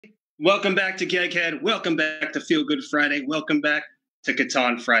Welcome back to GEGGHEAD. Welcome back to Feel Good Friday. Welcome back to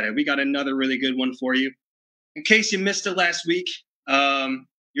CATAN Friday. We got another really good one for you. In case you missed it last week,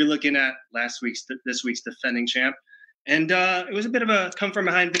 you're looking at this week's defending champ. And it was a bit of a come from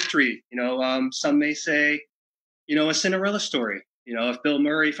behind victory. Some may say, a Cinderella story. If Bill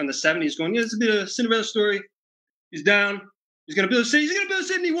Murray from the 70s going, it's a bit of a Cinderella story. He's down. He's going to build a city. He's going to build a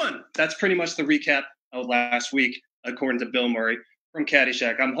city and he won. That's pretty much the recap of last week, according to Bill Murray from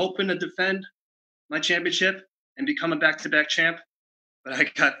Caddyshack. I'm hoping to defend my championship and become a back-to-back champ, but I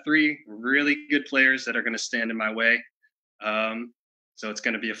got three really good players that are going to stand in my way. So it's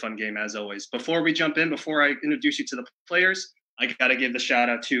going to be a fun game as always. Before we jump in, before I introduce you to the players, I got to give the shout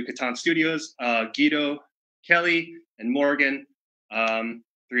out to CATAN Studios, Guido, Kelly, and Morgan.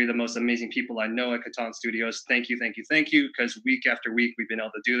 Three of the most amazing people I know at CATAN Studios. Thank you, because week after week we've been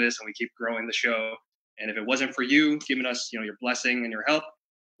able to do this and we keep growing the show. And if it wasn't for you giving us, your blessing and your help,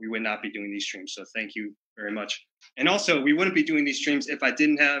 we would not be doing these streams. So thank you very much. And also, we wouldn't be doing these streams if I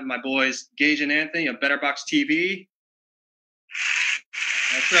didn't have my boys, Gage and Anthony of Betterbox TV.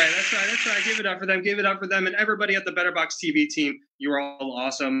 That's right. Give it up for them. And everybody at the Betterbox TV team, you are all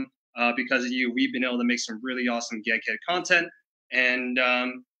awesome. Because of you, we've been able to make some really awesome GEGGHEAD content, and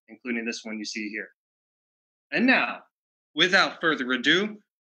including this one you see here. And now, without further ado,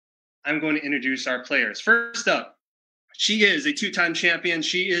 I'm going to introduce our players. First up, she is a two-time champion.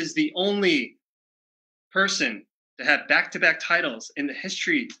 She is the only person to have back-to-back titles in the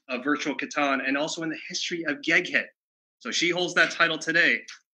history of Virtual Catan and also in the history of GEGGHEAD. So she holds that title today,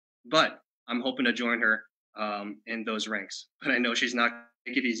 but I'm hoping to join her in those ranks. But I know she's not going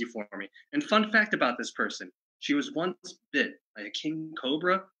to make it easy for me. And fun fact about this person, she was once bit by a king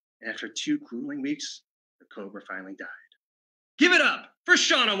cobra, and after 2 grueling weeks, the cobra finally died. Give it up for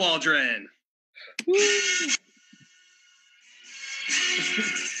Shawna Waldron.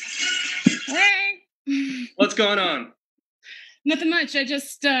 Hey. What's going on? Nothing much. I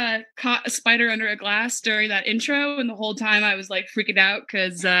just caught a spider under a glass during that intro, and the whole time I was like freaking out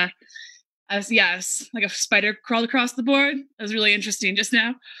because like a spider crawled across the board. That was really interesting just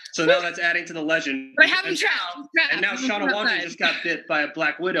now. So now that's adding to the legend. But I haven't trapped. And now Shawna Waldron just got bit by a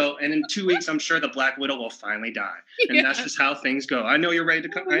black widow, and in 2 weeks, I'm sure the black widow will finally die. And that's just how things go. I know you're ready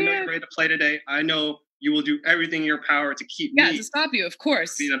to. I know you're ready to play today. I know you will do everything in your power to keep me to stop you, of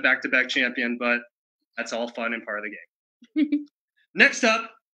course, being a back-to-back champion. But that's all fun and part of the game. Next up,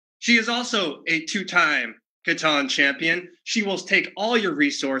 she is also a 2-time Catan champion. She will take all your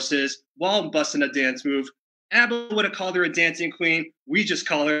resources while busting a dance move. Abba would have called her a dancing queen. We just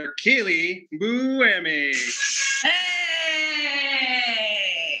call her Kaylee Buemi. Hey!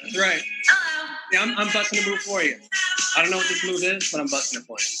 That's right. Hello. Yeah, I'm busting a move for you. I don't know what this move is, but I'm busting it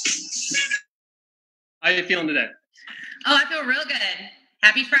for you. How are you feeling today? Oh, I feel real good.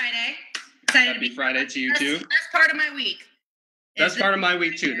 Happy Friday. Excited Happy to be Friday to you too. That's part of my week. That's part of my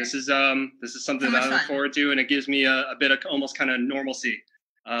week too. This is something that I look forward to, and it gives me a bit of almost kind of normalcy.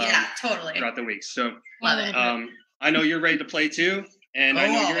 Yeah, totally. Throughout the week. So love it. I know you're ready to play too, and I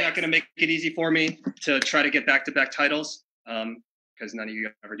know you're not going to make it easy for me to try to get back-to-back titles, because none of you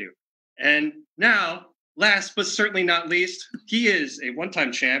ever do. And now, last but certainly not least, he is a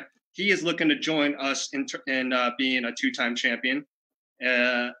one-time champ. He is looking to join us in being a 2-time champion.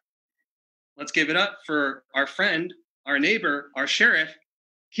 Let's give it up for our friend, our neighbor, our sheriff,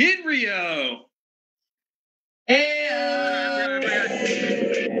 Kid Rio. Hey.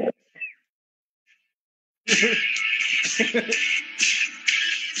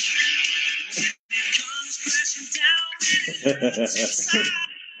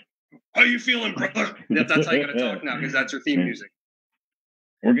 How you feeling, brother? That's how you gotta talk now, because that's your theme music.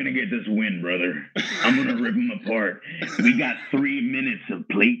 We're going to get this win, brother. I'm going to rip them apart. We got 3 minutes of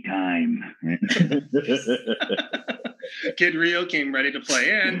playtime. Kid Rio came ready to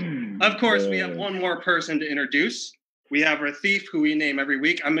play. And, of course, we have one more person to introduce. We have our thief, who we name every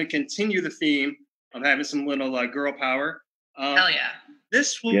week. I'm going to continue the theme of having some little girl power. Hell yeah.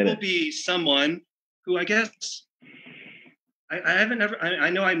 This will be someone who I guess I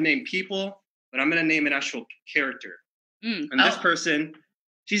know I named people, but I'm going to name an actual character. And this person,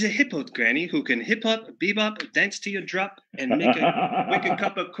 she's a hip-hop granny who can hip-hop, bebop, dance to your drop, and make a wicked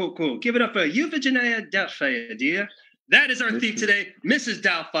cup of cocoa. Give it up for Euphigenia Doubtfire, dear. That is our thief today. Mrs.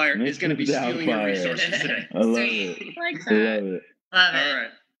 Doubtfire is going to be stealing your resources today. I love it. like I that. love it. Love it. All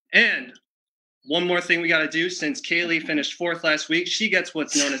right. And one more thing we got to do, since Kaylee finished 4th last week, she gets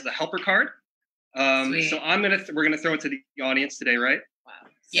what's known as the helper card. So we're gonna throw it to the audience today, right? Wow.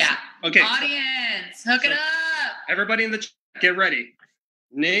 Yeah. Okay. Audience, hook it up. Everybody in the chat, get ready.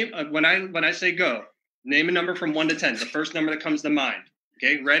 Name when I say go. Name a number from 1 to 10. The first number that comes to mind.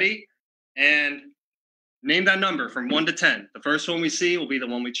 Okay, ready? And name that number from 1 to 10. The first one we see will be the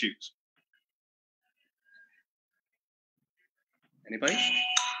one we choose. Anybody?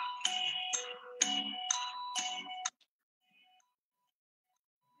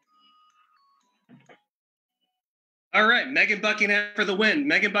 All right, Megan Buckingham for the win.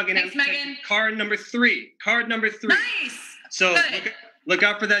 Megan Buckingham. Thanks, Megan. Card number 3. Card number 3. Nice. So look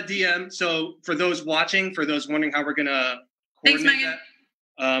out for that DM. So for those watching, for those wondering how we're gonna coordinate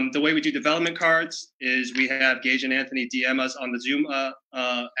that, the way we do development cards is we have Gage and Anthony DM us on the Zoom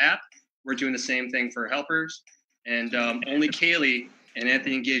app. We're doing the same thing for helpers, and only Kaylee and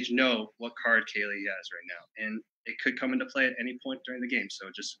Anthony and Gage know what card Kaylee has right now, and it could come into play at any point during the game. So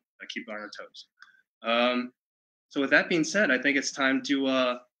just keep on our toes. So with that being said, I think it's time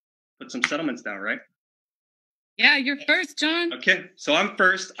to put some settlements down, right? Yeah, you're first, John. Okay, so I'm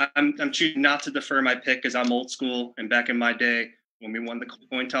first. I'm choosing not to defer my pick because I'm old school, and back in my day, when we won the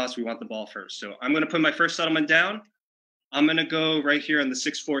coin toss, we want the ball first. So I'm going to put my first settlement down. I'm going to go right here on the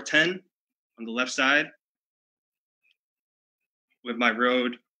 6-4-10 on the left side with my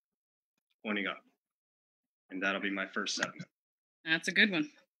road pointing up. And that'll be my first settlement. That's a good one.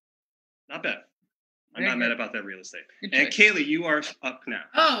 Not bad. I'm Very not good. mad about that real estate. Good And choice. Kaylee, you are up now.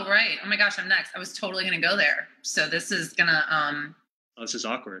 Oh, right. Oh my gosh, I'm next. I was totally gonna go there. So this is gonna Oh, this is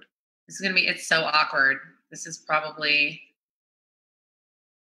awkward. it's so awkward. This is probably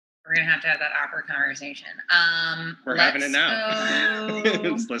we're gonna have to have that awkward conversation. We're having it let's now.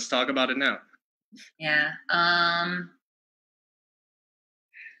 go- Let's talk about it now. Yeah.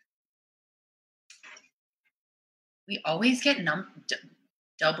 We always get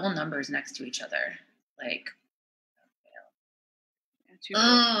double numbers next to each other. Like,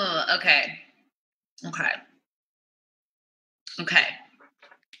 oh, okay.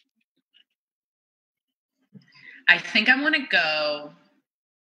 I think I'm gonna go.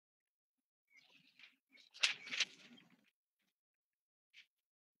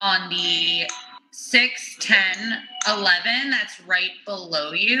 On the 6, 10, 11, that's right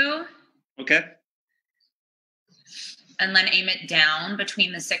below you. Okay. And then aim it down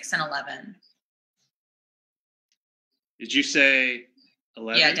between the 6 and 11. Did you say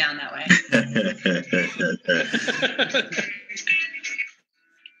 11? Yeah, down that way.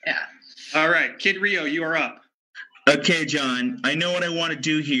 Yeah. All right, Kid Rio, you are up. Okay, John, I know what I want to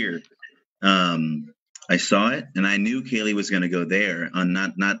do here. I saw it, and I knew Kaylee was going to go there, on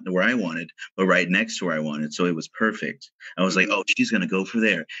not where I wanted, but right next to where I wanted. So it was perfect. I was like, oh, she's going to go for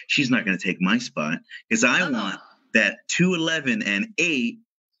there. She's not going to take my spot because I want that 2, 11, and 8.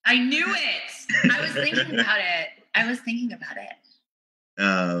 I knew it. I was thinking about it. I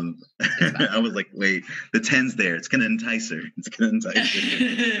was like, wait, the 10's there. It's going to entice her.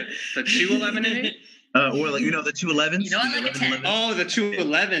 The 2, 11, and 8? Or like, the 2 11s? You know, I like a 10. Oh, the 2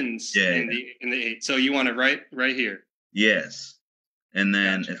 11s in the 8. So you want it right here. Yes. And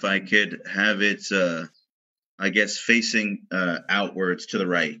then if I could have it, I guess, facing outwards to the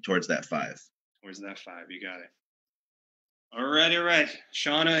right, towards that 5. Where's that 5? You got it. All right.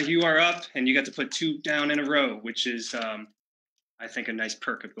 Shawna, you are up, and you got to put 2 down in a row, which is, I think, a nice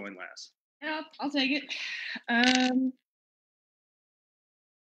perk of going last. Yeah, I'll take it.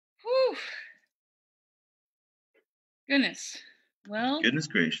 Whew. Goodness. Well, Goodness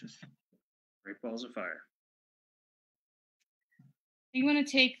gracious. Great balls of fire. you want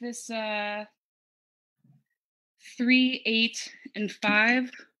to take this 3, 8, and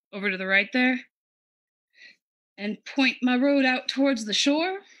 5 over to the right there and point my road out towards the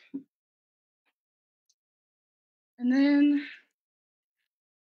shore. And then,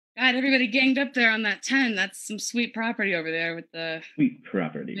 God, everybody ganged up there on that 10. That's some sweet property over there with the Sweet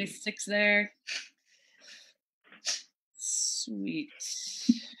property. nice 6 there. Sweet.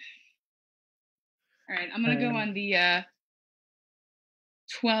 All right, I'm going to go on the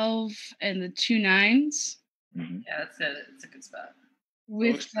 12 and the 2 9s. Mm-hmm. Yeah, that's good. It's a good spot.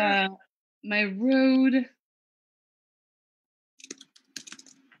 With my road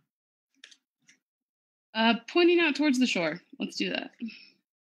pointing out towards the shore. Let's do that.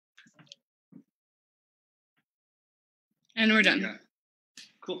 And we're done. Yeah.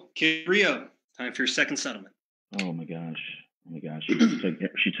 Cool. Kid Rio, time for your second settlement. Oh my gosh.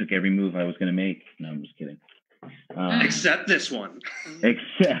 She took every move I was going to make. No, I'm just kidding. Except this one.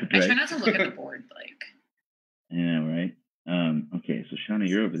 Except, I try right? not to look at the board. Like, Yeah, right. Okay, so Shawna,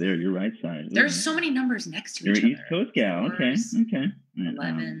 you're over there. Your right side. there's so many numbers next to You're each an other. East Coast gal. Okay, Fours, okay. All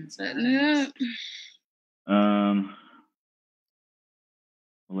right, 11s. Yeah.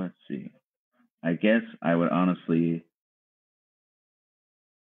 Let's see. I guess I would honestly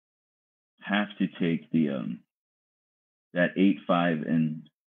have to take the that 8, 5, and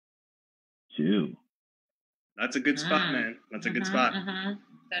 2. That's a good spot, man. That's a good spot.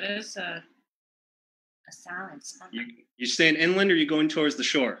 That is a solid spot. You staying inland or you going towards the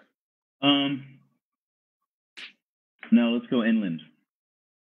shore? No, let's go inland.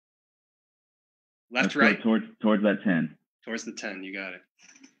 Left, let's right? Go towards that 10. Towards the 10. You got it.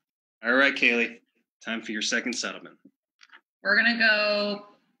 All right, Kaylee. Time for your second settlement. We're going to go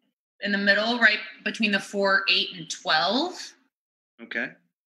in the middle, right between the 4, 8, and 12. Okay.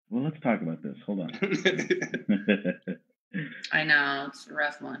 Well, let's talk about this. Hold on. I know. It's a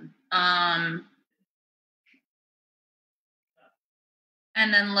rough one. And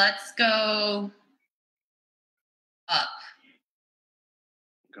then let's go up.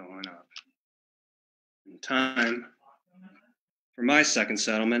 Going up. In time for my second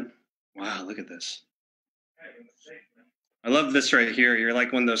settlement. Wow, look at this. I love this right here. You're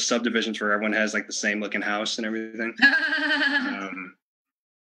like one of those subdivisions where everyone has like the same looking house and everything.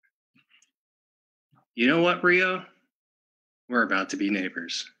 You know what, Rio? We're about to be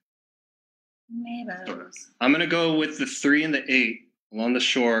neighbors. Neighbors. I'm going to go with the 3 and the 8 along the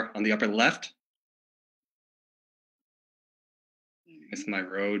shore on the upper left. With my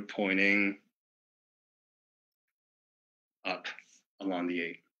road pointing up along the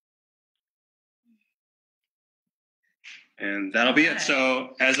 8. And that'll be it.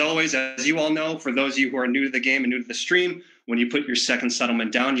 So, as always, as you all know, for those of you who are new to the game and new to the stream, when you put your second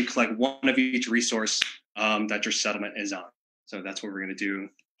settlement down, you collect one of each resource that your settlement is on. So that's what we're going to do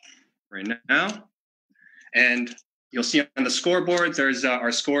right now. And you'll see on the scoreboard, there's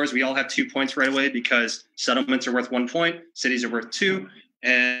our scores. We all have 2 points right away because settlements are worth 1 point, cities are worth 2.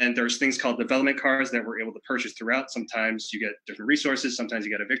 And there's things called development cards that we're able to purchase throughout. Sometimes you get different resources. Sometimes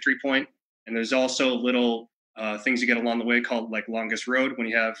you get a victory point. And there's also little things you get along the way called like longest road. When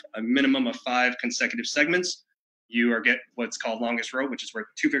you have a minimum of 5 consecutive segments, you get what's called longest road, which is worth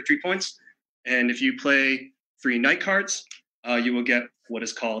 2 victory points. And if you play 3 night cards, you will get what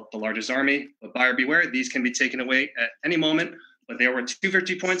is called the largest army. But buyer beware, these can be taken away at any moment, but they are worth 2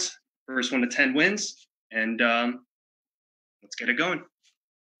 victory points. First 1 to 10 wins. And let's get it going.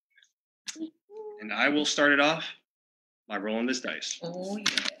 And I will start it off by rolling this dice. Oh, yeah.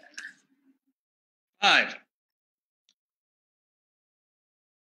 5.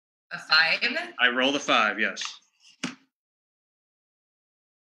 A 5? I roll the 5, yes. 5.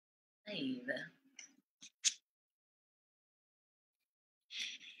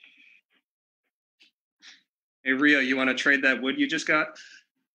 Hey Rio, you want to trade that wood you just got?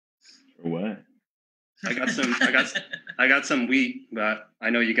 For what? I got some wheat, but I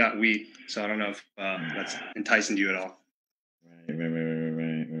know you got wheat, so I don't know if that's enticing to you at all.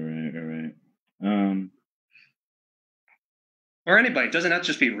 Right. Or anybody. It doesn't have to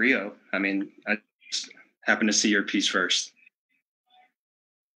just be Rio. I mean, I just happen to see your piece first.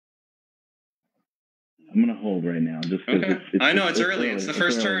 I'm gonna hold right now, just because okay. I know it's early. It's the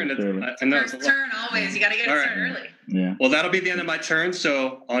first turn. I know first turn always. You got to get it started early. Yeah. Well, that'll be the end of my turn.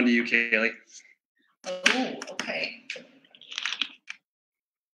 So on to you, Kaylee. Oh, okay.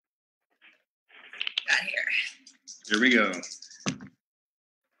 Got here. Here we go.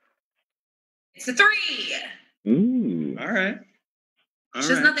 It's a 3. Ooh. All right. Which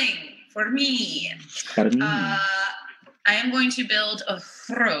is nothing for me. I am going to build a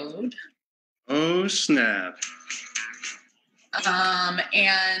road. Oh, snap.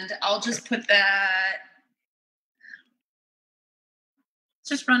 And I'll just put that.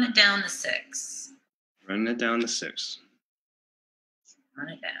 Just run it down to 6. Running it down to 6. Run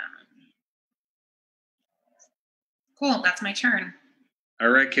it down. Cool. That's my turn. All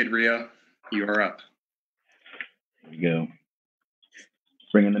right, Kid Rio. You are up. Here we go.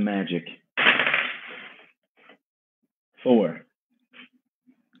 Bringing the magic. 4.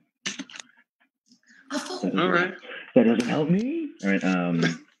 All right. That doesn't help me. All right.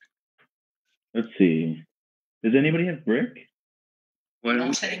 Let's see. Does anybody have brick? What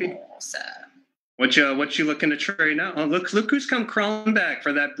you looking to trade now? Oh, look who's come crawling back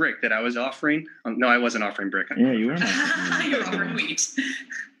for that brick that I was offering. No, I wasn't offering brick. Yeah, you were. You were offering wheat.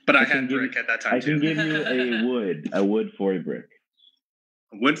 But I had brick at that time. I can give you a wood for a brick.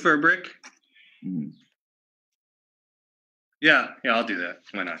 A wood for a brick? Mm. Yeah, I'll do that.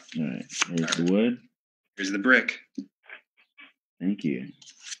 Why not? All right. Here's the wood. Here's the brick. Thank you.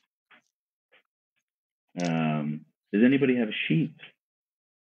 Does anybody have a sheep?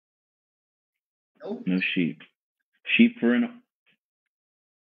 Nope. No sheep. Sheep for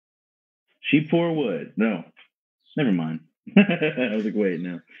wood. No. Never mind. I was like, wait,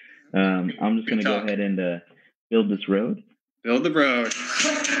 no. I'm just gonna go ahead and build this road. Build the road.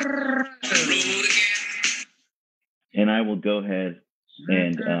 And I will go ahead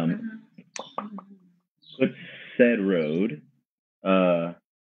and put said road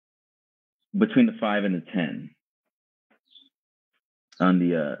between the 5 and the 10 on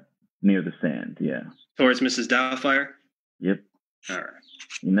the near the sand. Yeah. Towards Mrs. Doubtfire? Yep. All right.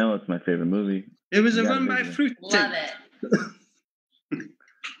 You know it's my favorite movie. It was a run by fruit. Love it.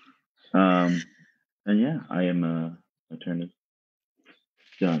 And yeah, I am my turn is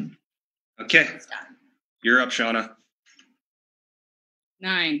done. Okay. You're up, Shawna.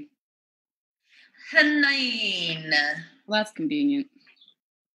 9. 9. Well, that's convenient.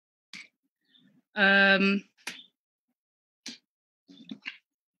 I'm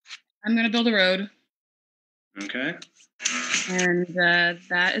gonna build a road. Okay. And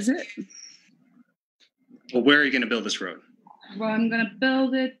that is it. Well, where are you going to build this road? Well, I'm gonna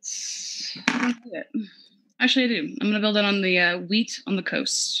build it. Actually, I do. I'm gonna build it on the wheat on the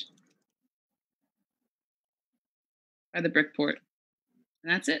coast by the brick port,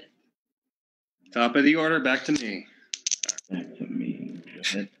 and that's it. Top of the order, back to me. Back to me. Go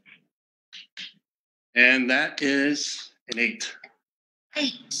ahead. And that is an 8.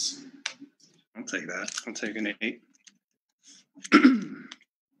 8. I'll take that. I'll take an 8.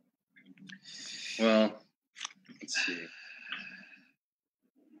 Well, let's see.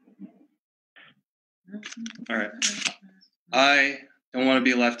 All right. I don't want to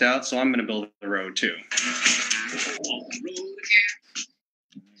be left out, so I'm going to build the road too.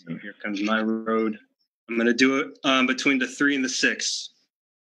 So here comes my road. I'm going to do it between the 3 and the 6.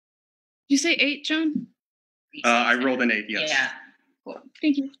 Did you say 8, John? I rolled an 8, yes. Yeah. Cool.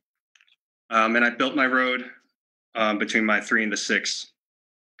 Thank you. And I built my road between my 3 and the 6,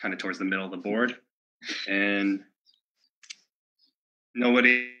 kind of towards the middle of the board. And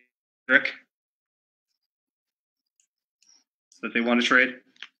nobody, Rick, that they want to trade?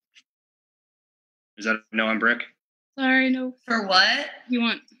 Is that no on brick? Sorry, no. For what? You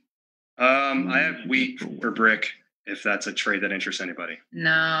want? I have wheat for brick, if that's a trade that interests anybody. No,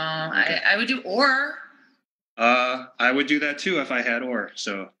 I would do ore. I would do that too if I had ore.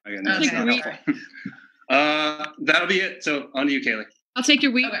 So again, that's Okay. not helpful. That'll be it. So on to you, Kaylee. I'll take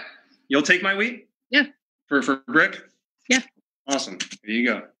your wheat. Okay. You'll take my wheat? Yeah. For brick? Yeah. Awesome. Here you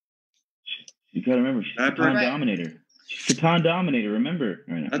go. You gotta remember, she's Catan Dominator. Catan Dominator, remember.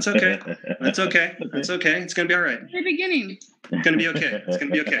 That's okay. That's okay. That's okay. It's gonna be all right. Very beginning. It's gonna be okay. It's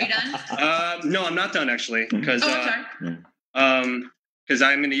gonna be okay. Are you done? No, I'm not done actually, because I'm sorry. I'm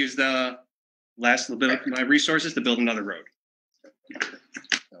gonna use the last little bit of my resources to build another road.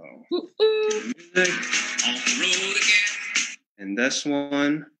 So, Ooh, ooh. and this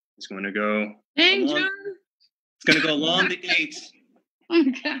one is going to go. Dang, along, John. it's going to go along the 8. Oh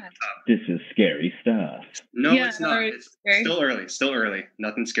my God. This is scary stuff. No, Yeah, it's not. It's scary. still early. Still early.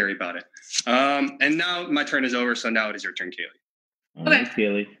 Nothing scary about it. And now my turn is over. So now it is your turn, Kaylee. All right,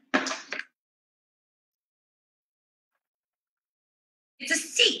 Kaylee. It's a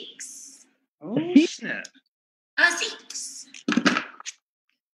 6. Oh, snap. A 6.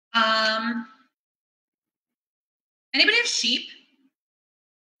 Anybody have sheep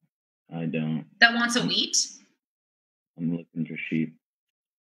I don't. that wants a wheat? I'm looking for sheep.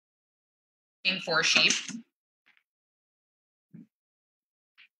 Looking for sheep.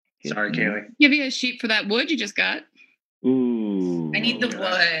 Sorry, Kaylee. Give you a sheep for that wood you just got. Ooh. I need the wood.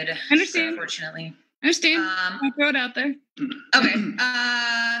 I understand. Unfortunately. I understand. Um, I'll throw it out there. Okay.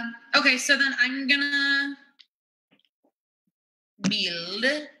 Okay, so then I'm gonna build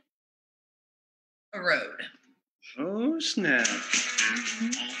a road. Oh, snap.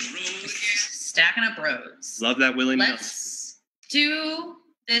 Stacking up roads. Love that willingness. Let's do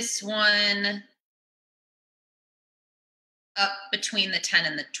this one up between the 10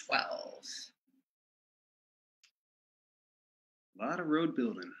 and the 12. A lot of road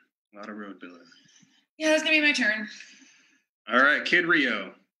building. Yeah, that's gonna be my turn. All right, Kid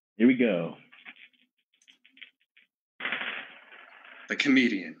Rio, Here we go. the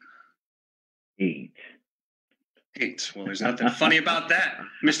comedian. 8. 8. Well, there's nothing funny about that,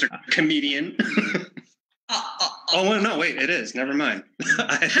 Mr. Comedian. Oh, well, no, wait, it is. Never mind.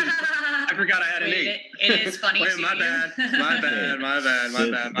 I forgot I had an 8. It is funny. Wait, my bad.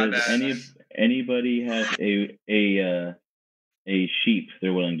 Does anybody have a sheep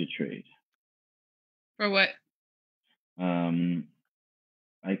they're willing to trade? For what?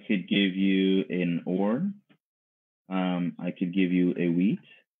 I could give you an ore. I could give you a wheat.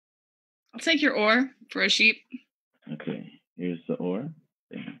 I'll take your ore for a sheep. Okay, here's the ore.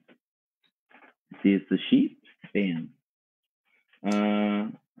 Bam. See, it's the sheep. Bam.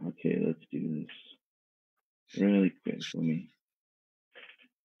 Okay, let's do this really quick. Let me.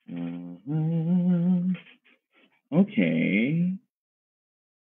 Okay.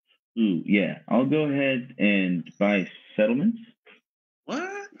 Ooh, yeah. I'll go ahead and buy settlements.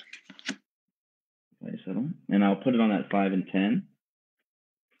 What? Buy a settlement. And I'll put it on that 5 and 10.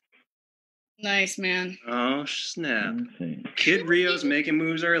 Nice, man. Oh, snap. Kid Rio's making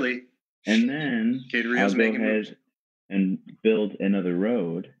moves early. And then Kid Rio's I'll go making ahead moves. and build another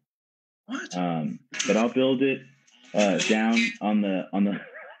road. What? But I'll build it down on the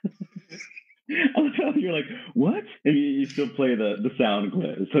you're like, what? And you still play the sound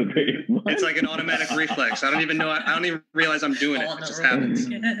clip. It's so great. What? It's like an automatic reflex. I don't even know. I don't even realize I'm doing it. It just happens.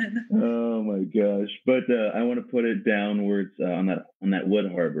 Oh my gosh! But I want to put it downwards on that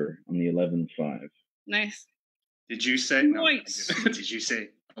wood harbor on the 11-5. Nice. Did you say? Nice. No, did you say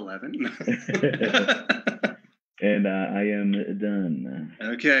 11? And I am done.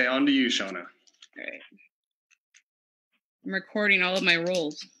 Okay, on to you, Shawna. All right. I'm recording all of my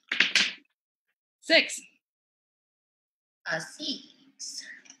rolls. 6. A 6.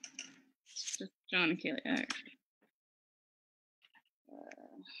 Just John and Kaylee. All right.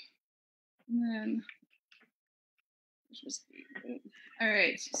 And then, all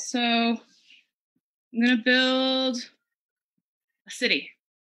right. So I'm gonna build a city.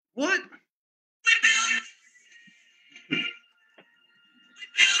 What?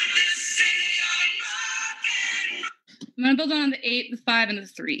 I'm gonna build it on the 8, the 5, and the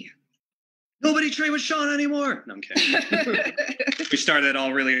 3. Nobody trade with Shawna anymore. No, I'm kidding. We started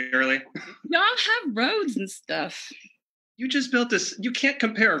all really early. Y'all have roads and stuff. You just built this. You can't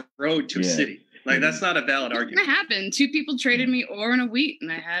compare a road to a city. Like, that's not a valid argument. That happened. 2 people traded me ore and a wheat,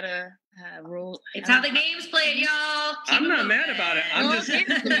 and I had a roll. It's how the game's played, y'all. I'm not mad about it. I'm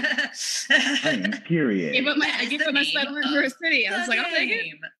just. I'm infuriated. I gave up my settlement for a city. I was like, I'll take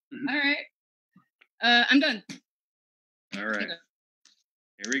it. All right. I'm done. All right.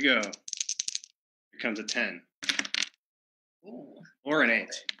 Here we go. Here comes a 10. Ooh. Or an 8.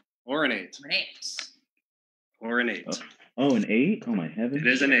 Or an 8. An 8. Or an 8. Oh, an 8? Oh my heavens. It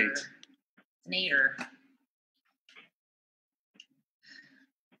is an 8. An 8er.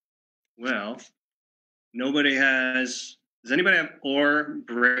 Well, nobody has. Does anybody have ore,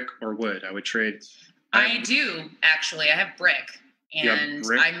 brick, or wood? I would trade. I do, actually. I have brick. And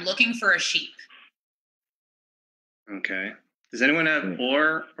brick? I'm looking for a sheep. Okay. Does anyone have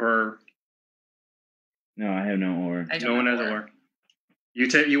ore or? No, I have no ore. No one has ore.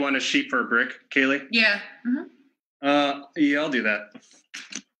 You want a sheep for a brick, Kaylee? Yeah. Mm-hmm. Yeah, I'll do that.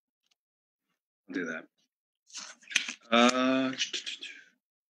 I'll do that.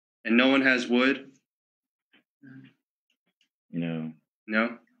 And no one has wood? No.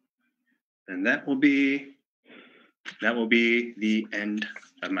 No? Then that will be the end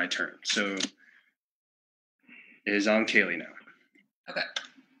of my turn. So it is on Kaylee now. Okay.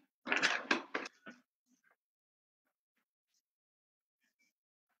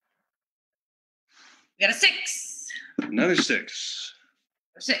 We got a 6. Another 6.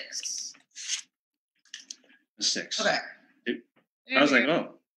 Or 6. A 6. Okay. I was like,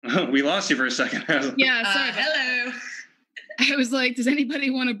 oh, we lost you for a second. Yeah, sorry. Hello. I was like, does anybody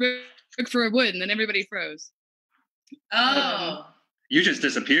want to brick for a wood? And then everybody froze. Oh. You just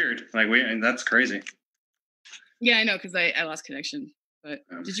disappeared. Like, and that's crazy. Yeah, I know, because I lost connection. But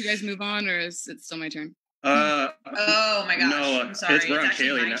did you guys move on, or is it still my turn? Oh my gosh. No, I'm sorry. it's actually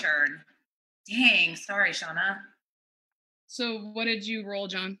Kaylee my now. turn. Dang, sorry, Shawna. So what did you roll,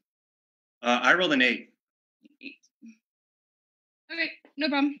 John? I rolled an 8. 8. Okay, no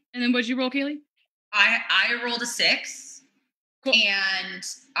problem. And then what did you roll, Kaylee? I rolled a 6. Cool. And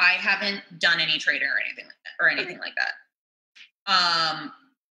I haven't done any trading or anything like that.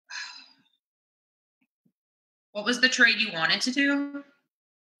 What was the trade you wanted to do?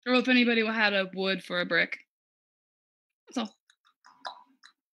 Or if anybody had a wood for a brick. That's all.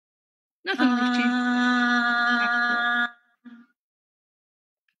 Nothing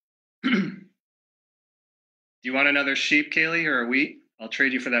Do you want another sheep, Kaylee, or a wheat? I'll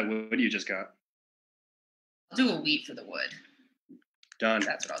trade you for that wood you just got. I'll do a wheat for the wood. Done.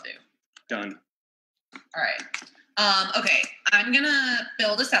 That's what I'll do. Done. All right. Okay. I'm going to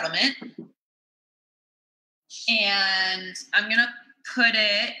build a settlement. And I'm going to put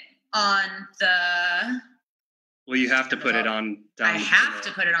it on the... Well, you have to put it on... I have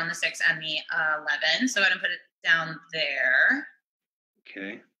to put it on the 6 and the 11. So I'm going to put it down there.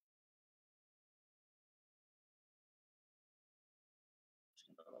 Okay.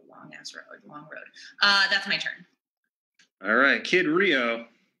 Long road. That's my turn. All right, Kid Rio.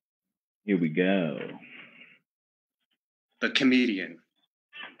 Here we go. The comedian.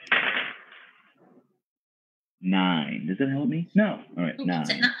 9. Does that help me? No. All right, 9. It's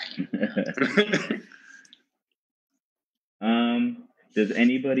a 9. Does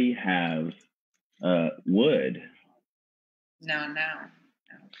anybody have wood? No.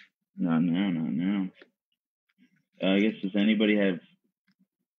 No. I guess does anybody have?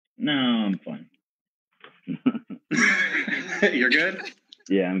 No, I'm fine. You're good?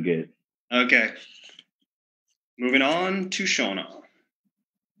 Yeah, I'm good. Okay. Moving on to Shawna.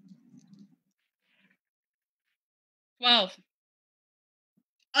 12.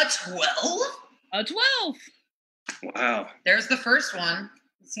 A 12? A 12. Wow. There's the first one.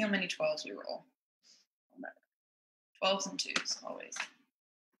 Let's see how many 12s we roll. 12s and 2s, always.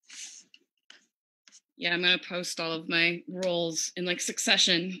 Yeah, I'm going to post all of my rolls in like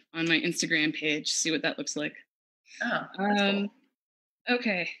succession on my Instagram page. See what that looks like. Oh, that's cool.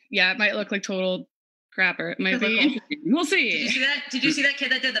 Okay. Yeah, it might look like total crapper. It might be interesting. We'll see. Did you see that? Did you see that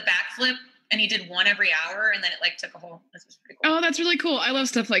kid that did the backflip and he did one every hour and then it like took a whole? This was pretty cool. Oh, that's really cool. I love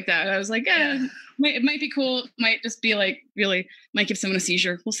stuff like that. I was like, yeah. It might be cool. It might just be like really might give someone a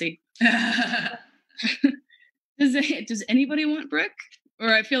seizure. We'll see. Does anybody want brick?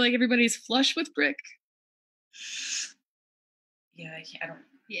 Or I feel like everybody's flush with brick. Yeah, I don't.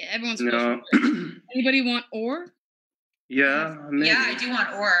 Yeah, everyone's flush with brick. Anybody want ore? Yeah, maybe. Yeah, I do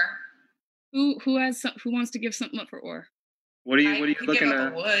want ore. Who wants to give something up for ore? What are you looking give at?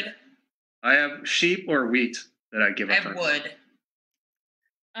 up a wood. I have sheep or wheat that I give up. I have wood.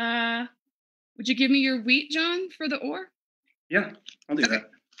 Would you give me your wheat, John, for the ore? Yeah, I'll do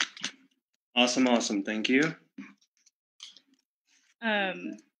that. Awesome. Thank you. All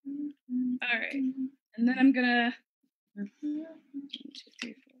right. And then I'm gonna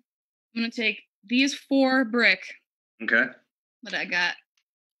take these 4 brick Okay. that I got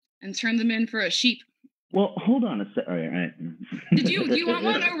and turn them in for a sheep. Well, hold on a sec. All right. Do you want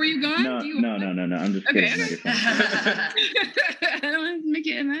one, or were you gone? No. I'm just Okay. kidding. I don't want to make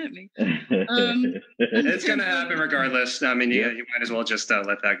you mad at me. It's gonna happen regardless. I mean, you might as well just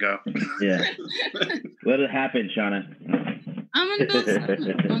let that go. Yeah. Let it happen, Shawna. I'm gonna build a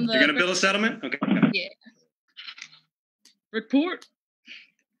settlement. You're gonna build a settlement? Okay. Yeah. Report.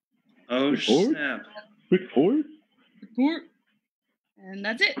 Oh, snap. Report. And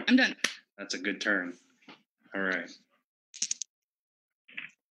that's it. I'm done. That's a good turn. All right.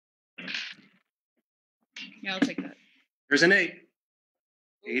 Yeah, I'll take that. Here's an 8.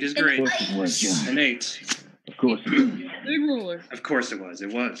 8 is great. An 8. Of course. Big roller. Of course it was.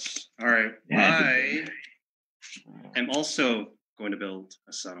 It was. All right. I am also going to build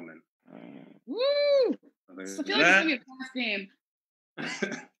a settlement. Woo! I feel like it's going to be a fast game.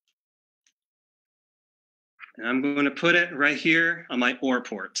 And I'm going to put it right here on my ore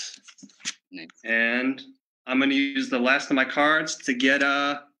port. Nice. And I'm going to use the last of my cards to get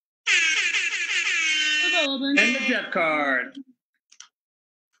and the depth card.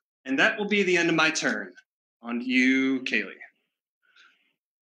 And that will be the end of my turn. On to you, Kaylee.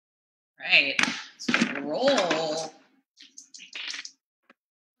 Right. So roll.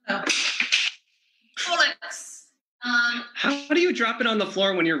 Oh. Alex. How do you drop it on the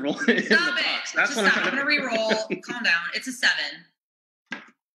floor when you're rolling? Stop it. That's Just stop. I'm going to re-roll. Calm down. It's a 7.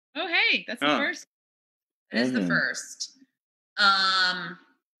 Oh, hey. That's the first. It is the first. Kind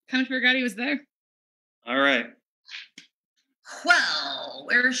of forgot he was there. All right. Well,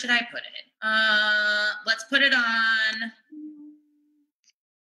 where should I put it? Let's put it on.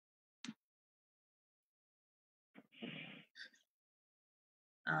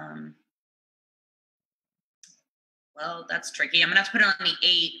 Well, that's tricky. I'm gonna have to put it on the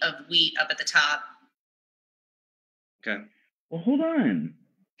 8 of wheat up at the top. Okay. Well, hold on.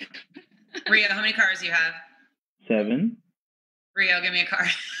 Rio, how many cars do you have? 7. Rio, give me a card.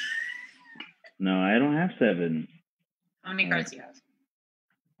 No, I don't have 7. How many cards do you have?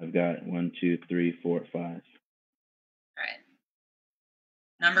 I've got 1, 2, 3, 4, 5. All right.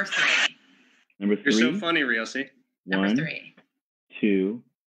 Number 3. Number 3. You're so funny, Rio. See. Number 3. 2.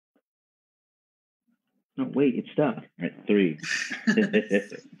 No, wait, it's stuck. All right, 3.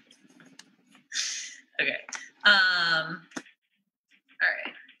 Okay. All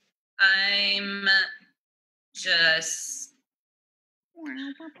right. I'm just. Oh, I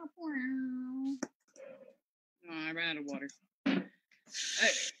ran out of water. Right.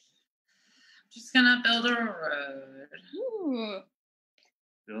 Just gonna build a road. Ooh.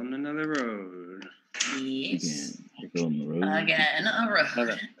 Building another road. Yes. Building the road. Again, a road. We're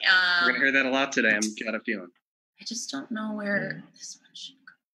gonna hear that a lot today. I'm got a feeling. I just don't know where this one should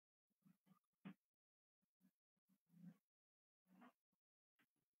go.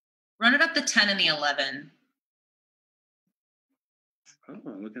 Run it up the 10 and the 11. Oh,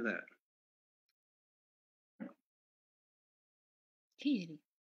 look at that. Kitty.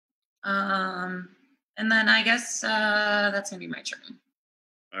 And then I guess that's going to be my turn.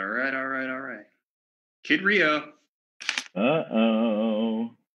 All right. Kid Rio.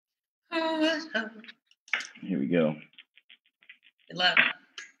 Uh-oh. Here we go. Good luck.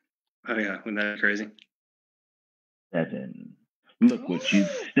 Oh, yeah. Wasn't that crazy? 7. Look what you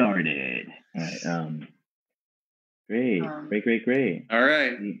started. All right. Great. All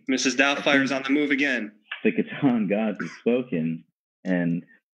right. Mrs. Doubtfire's on the move again. The Catan gods have spoken, and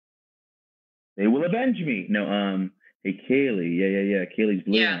they will avenge me. No, hey, Kaylee. Yeah. Kaylee's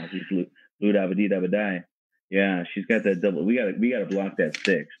blue now. She's blue dabba-dee-dabba-die. Yeah, she's got that double. We gotta block that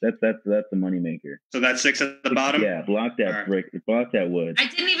 6. That's the money maker. So that's 6 at the bottom? Yeah, block that brick. Block that wood. I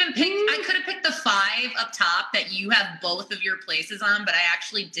didn't even pick. I could have picked the 5 up top that you have both of your places on, but I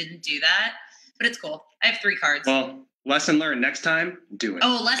actually didn't do that. But it's cool. I have 3 cards. Well, lesson learned. Next time, do it.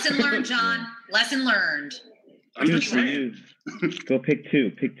 Oh, lesson learned, John. Lesson learned. I'm just saying. Go pick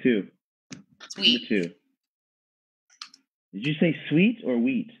 2. Pick 2. Sweet. Number 2. Did you say sweet or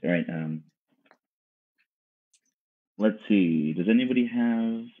wheat? All right. Let's see. Does anybody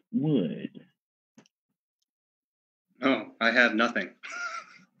have wood? Oh, I have nothing.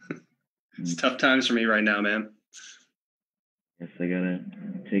 It's tough times for me right now, man. Guess I gotta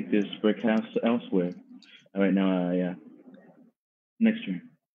take this brick house elsewhere. All right, now, yeah. Next turn.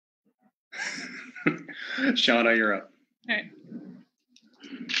 Shawna, you're up. All right.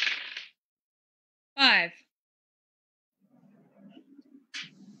 5.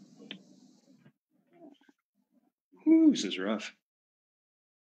 Ooh, this is rough.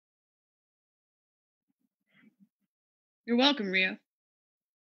 You're welcome, Rio.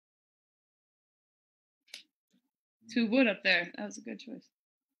 2 wood up there. That was a good choice.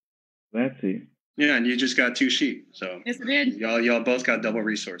 Let's see. Yeah, and you just got 2 sheep, so Yes, I did. y'all both got double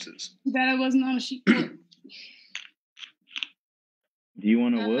resources. Too bad I wasn't on a sheep board. Do you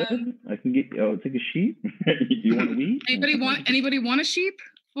want a wood? I can get. Oh, take a sheep. Do you want a wheat? Anybody want a sheep?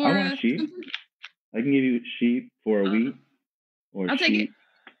 For, I want a sheep. I can give you a sheep for a wheat. Or I'll take it.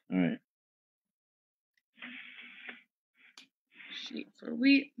 All right. Sheep for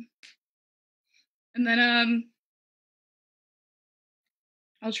wheat. And then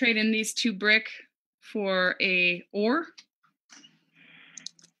I'll trade in these 2 brick for a ore.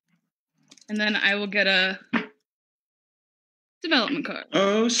 And then I will get a development card.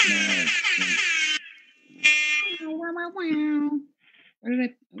 Oh, snap. Where did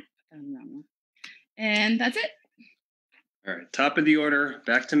I? Oh, I found the wrong one. And that's it. All right, top of the order,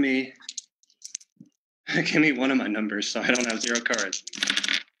 back to me. Give me one of my numbers so I don't have 0 cards.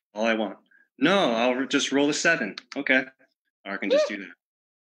 All I want. No, I'll just roll a 7. Okay. Or I can just do that.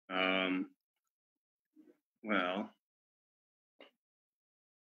 Well.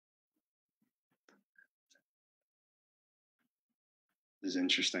 This is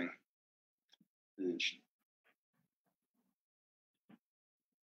interesting.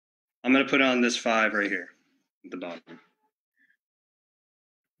 I'm going to put on this 5 right here at the bottom.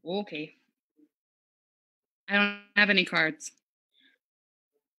 Okay. I don't have any cards.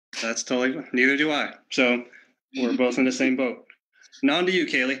 That's totally, neither do I. So we're both in the same boat. Now on to you,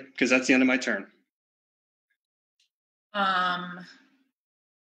 Kaylee, because that's the end of my turn.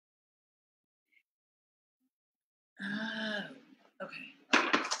 Okay.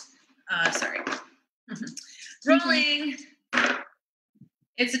 Sorry. Rolling.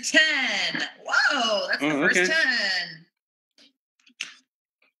 It's a 10. Whoa, that's the first okay. 10.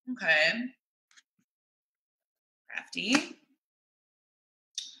 Okay. Crafty.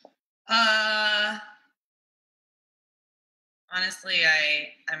 Honestly,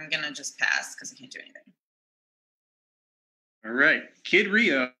 I'm gonna just pass because I can't do anything. All right, Kid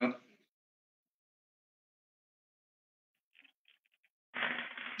Rio.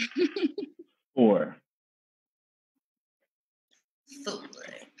 Four.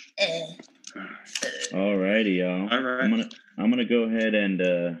 All righty, y'all. All right. I'm gonna go ahead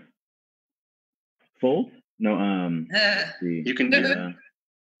and fold. No, let's see. You can do that.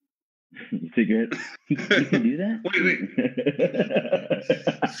 You figure it. You can do that. Wait.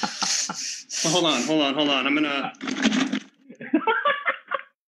 Hold on. I'm gonna.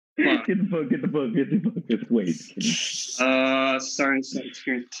 Get the book. Just wait. Starting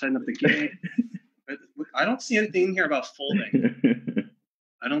setting up the game. I don't see anything in here about folding.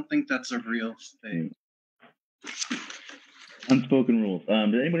 I don't think that's a real thing. Unspoken rules.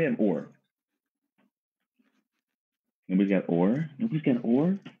 Does anybody have ore? Nobody's got ore? Nobody's got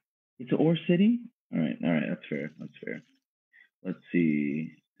ore? It's an ore city? All right. That's fair. Let's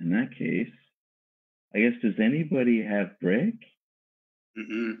see. In that case, I guess, does anybody have brick?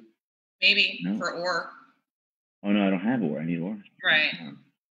 Mm-mm. Maybe No. for ore. Oh, no, I don't have ore. I need ore. Right.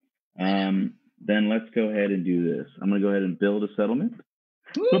 then let's go ahead and do this. I'm going to go ahead and build a settlement.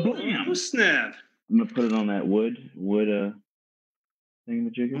 Ooh, snap. I'm going to put it on that wood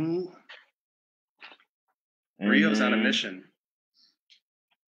thingamajigger. Rio's on a mission.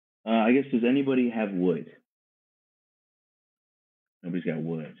 I guess, does anybody have wood? Nobody's got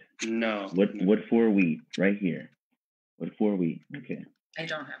wood. No. Wood for wheat, right here. Wood for wheat. Okay. I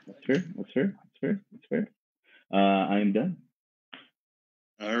don't have wood. That's fair. I am done.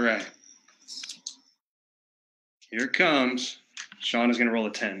 All right. Here it comes. Shawna's going to roll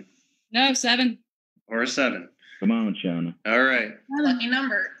a 10. No, 7. Or a 7. Come on, Shawna. All right. Lucky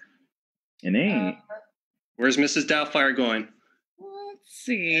number. An 8. Where's Mrs. Doubtfire going? Let's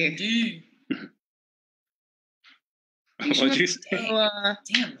see. What'd you say?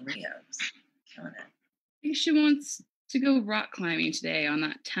 Damn, Rio's killing it. I think she wants to go rock climbing today on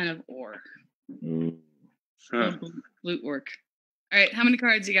that 10 of ore. Ooh. Huh. Loot work. All right, how many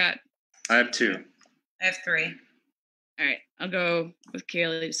cards you got? I have 2. I have 3. All right, I'll go with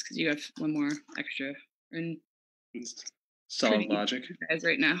Kaylee just because you have one more extra. And Solid pretty logic. even, guys,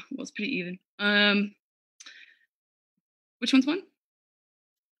 right now, well, it's pretty even. Which one's one?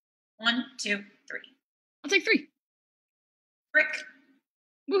 1, 2, 3. I'll take 3. Brick.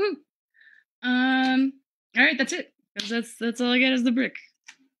 Woohoo! All right, that's it. 'Cause that's all I get is the brick.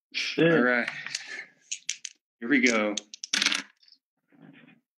 All right. Here we go.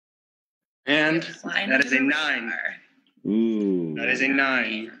 And that is a 9. Ooh. That is a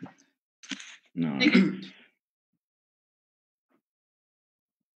 9. No.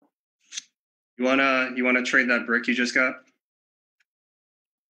 You wanna trade that brick you just got?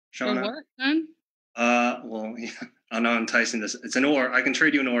 For Shawna? what, son? Well, yeah, I'm not enticing this. It's an ore. I can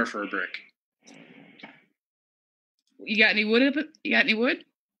trade you an ore for a brick. You got any wood? You got any wood?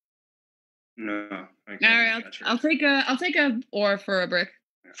 No. All right, I'll take a ore for a brick.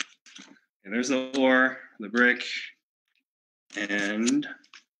 Okay, there's the ore, the brick, and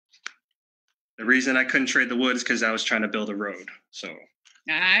the reason I couldn't trade the wood is because I was trying to build a road. So.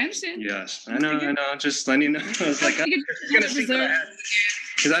 I understand. Yes, I know. Just letting you know. I was like, I'm gonna see what I have.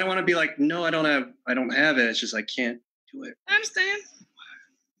 Because I don't want to be like, no, I don't have it. It's just I can't do it. I understand.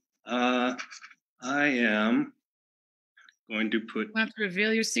 I am going to put. You have to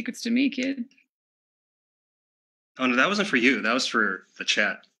reveal your secrets to me, kid. Oh no, that wasn't for you. That was for the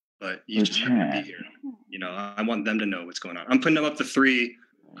chat. But you just have to be here. You know, I want them to know what's going on. I'm putting them up to 3,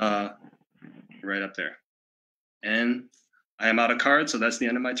 right up there, and I am out of cards, so that's the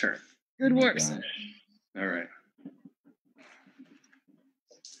end of my turn. Good work, son. All right.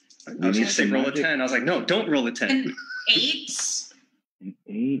 I was going to say roll a 10. I was like, no, don't roll a 10. An 8. An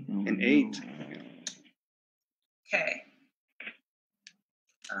 8? Oh, An 8. Okay.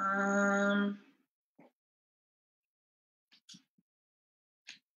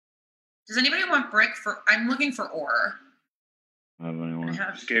 Does anybody want brick for? I'm looking for ore. I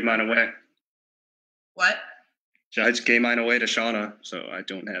have. Gave mine away. What? I just gave mine away to Shawna, so I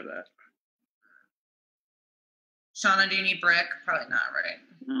don't have that. Shawna, do you need brick? Probably not, right?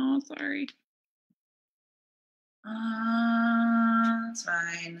 Oh, sorry. That's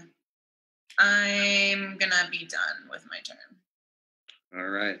fine. I'm gonna be done with my turn. All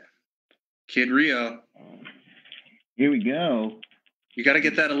right. Kid Rio. Here we go. You got to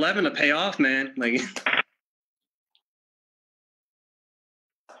get that 11 to pay off, man. Like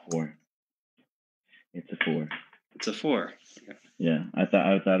 4. It's a 4. It's a 4. Yeah, I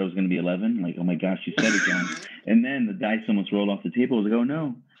thought it was going to be 11. Like, oh my gosh, you said it, John. And then the dice almost rolled off the table. I was like, oh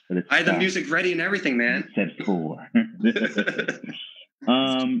no. But I had the music ready and everything, man. It said 4.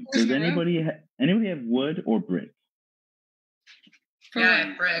 Does anybody have wood or brick? Yeah, I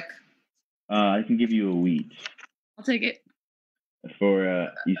have brick. I can give you a wheat. I'll take it.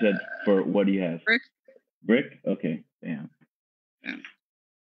 For you said for what do you have? Brick. Brick? Okay. Damn. Yeah.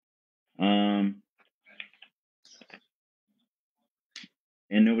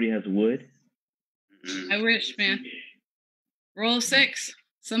 And nobody has wood? I wish, man. Roll a 6.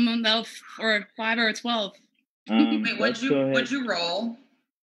 Someone else, or a 5 or a 12. Wait, what'd you roll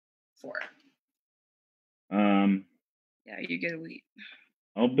for? Yeah, you get a wheat.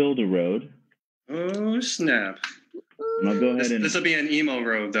 I'll build a road. Oh, snap. And I'll go ahead and... This will be an emo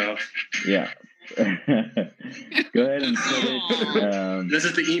road, though. Yeah. Go ahead and put it... This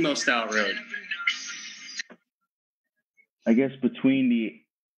is the emo style road. I guess between the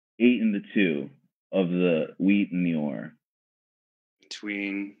 8 and the 2 of the wheat and the ore.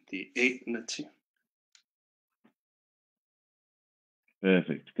 Between the 8 and the 2.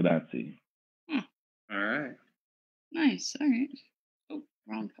 Perfect. Grazie. Huh. All right. Nice. All right. Oh,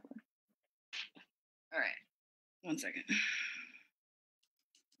 wrong color. All right. 1 second.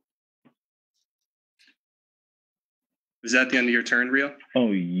 Is that the end of your turn, Rio?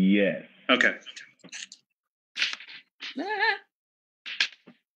 Oh, yes. Okay.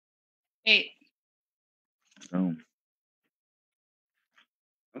 8. Oh.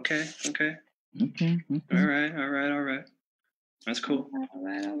 Okay. Okay. All right. That's cool. All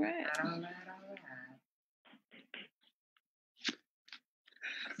right.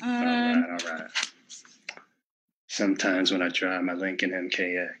 All right. Sometimes when I drive my Lincoln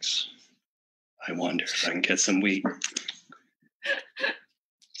MKX, I wonder if I can get some wheat.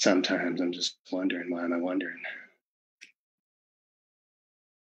 Sometimes I'm just wondering, why am I wondering?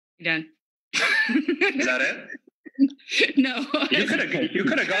 You done? Is that it? No. You could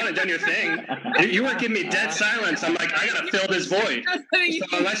have gone and done your thing. You were giving me dead silence. I'm like, I gotta fill this void.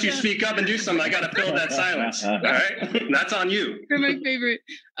 So unless you speak up and do something, I gotta fill that silence. All right, that's on you. They're my favorite.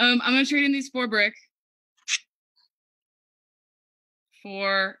 I'm gonna trade in these 4 brick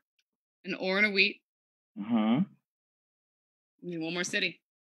for an ore and a wheat. Need one more city.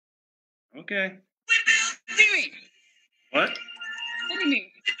 Okay. City. What? City.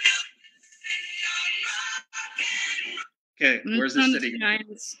 Okay, where's the city?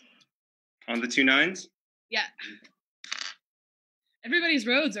 On the 2 9s? Yeah. Everybody's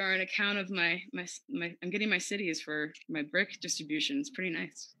roads are an account of my I'm getting my cities for my brick distribution. It's pretty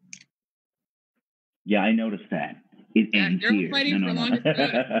nice. Yeah, I noticed that. It ends you're here. fighting for longest road.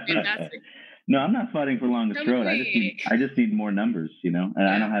 Fantastic. No, I'm not fighting for longest road. I just need more numbers, and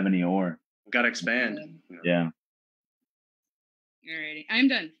I don't have any ore. Gotta expand. Yeah. Alrighty. I'm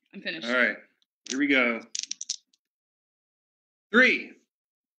done. I'm finished. All right. Here we go. 3.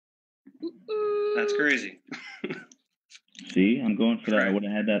 Ooh. That's crazy. See, I'm going for that. I would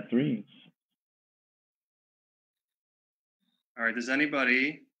have had that 3. All right. Does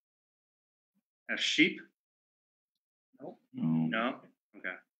anybody have sheep? Nope. No?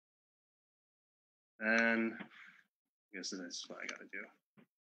 Okay. Then I guess that's what I got to do.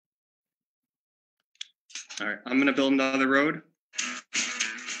 All right. I'm going to build another road.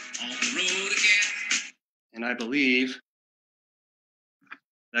 On the road again. And I believe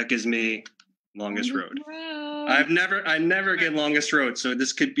that gives me longest road. I never get longest road, so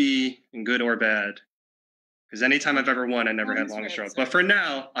this could be good or bad. Because anytime I've ever won, I never had longest road. But for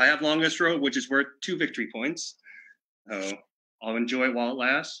now, I have longest road, which is worth 2 victory points. So I'll enjoy it while it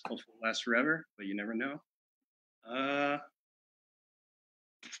lasts. Hopefully it lasts forever, but you never know.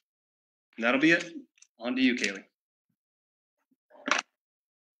 That'll be it. On to you, Kaylee.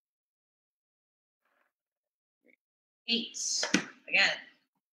 Eight. Again.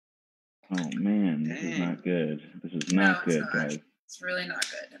 Oh man, this is not good. This is not good, guys. It's really not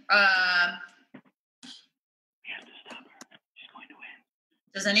good. We have to stop her. She's going to win.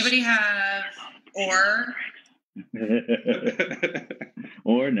 Does anybody have ore?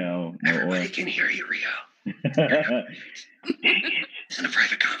 Or no. Everybody can hear you, Rio. It's in a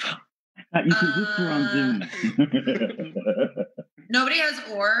private convo. I thought you could whisper on Zoom. Nobody has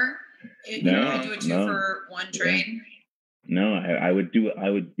ore? No, you could do a 2 for 1 trade? No, I would do it. I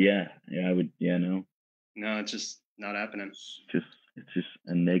would, no. No, it's just not happening. It's just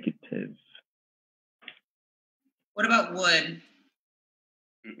a negative. What about wood?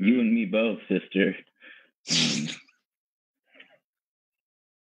 You and me both, sister.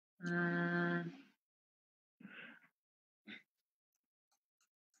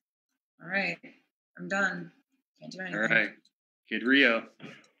 All right, I'm done. Can't do anything. All right, Kid Rio.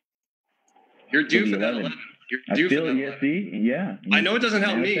 You're due for that 11. You're due for that 11. See? Yeah. I know it doesn't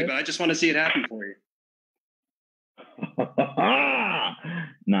help me, but I just want to see it happen for you.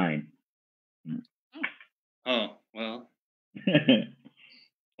 9. Oh, well.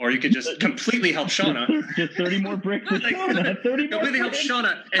 Or you could just completely help Shawna. Just 30 more bricks for Shawna. 30 more completely help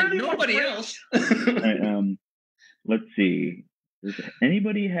Shawna and nobody else. All right, let's see. Does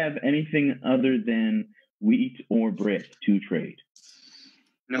anybody have anything other than wheat or brick to trade?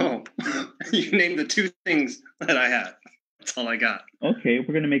 No. You named the 2 things that I have. That's all I got. Okay,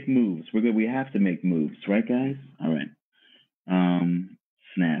 we're gonna make moves. We have to make moves, right, guys? All right.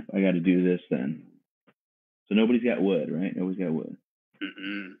 Snap. I got to do this then. So nobody's got wood, right? Nobody's got wood.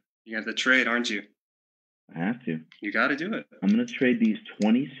 You have to trade, aren't you? I have to. You got to do it. I'm gonna trade these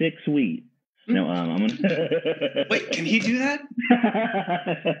 26 wheat. No, I'm gonna. Wait, can he do that?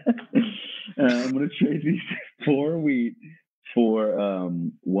 I'm gonna trade these 4 wheat for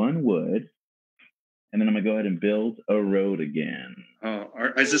 1 wood, and then I'm gonna go ahead and build a road again. Oh,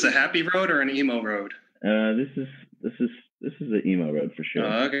 is this a happy road or an emo road? This is an emo road for sure.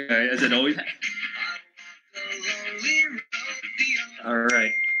 Okay, is it always?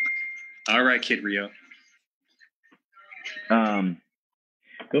 All right, Kid Rio.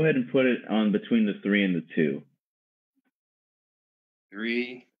 Go ahead and put it on between the 3 and the 2.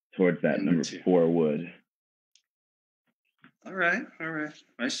 3. Towards that number 2. 4 wood. All right.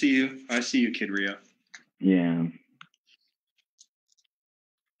 I see you, Kid Rio. Yeah.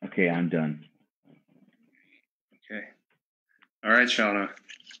 Okay, I'm done. Okay. All right, Shawna.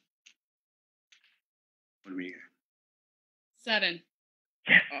 What do we? 7.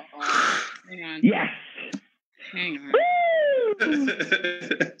 Yes. Hang on. Yes. Hang on. Woo!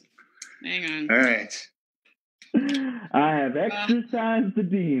 Hang on. All right. I have exercised the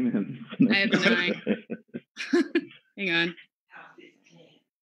demons. I have 9. Hang on.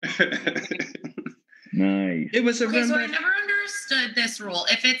 Nice. It was a Okay, so I run back. never understood this rule.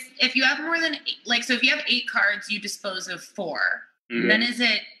 If you have more than 8, like, so if you have 8 cards, you dispose of 4. Mhm. Then is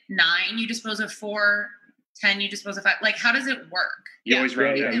it 9? You dispose of 4. 10. You dispose of 5. Like, how does it work? You always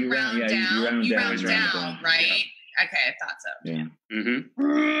round Yeah, down. you round down. You round you down, right? Okay, I thought so. Yeah.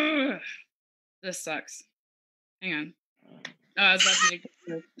 Mm-hmm. This sucks. Hang on. Oh, I was about to make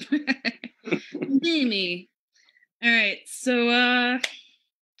Buemi. All right, so all right.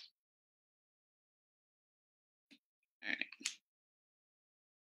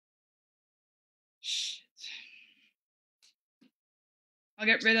 Shit. I'll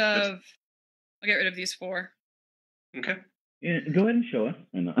get rid of these 4. Okay. Yeah, go ahead and show us.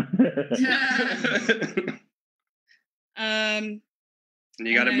 I know. And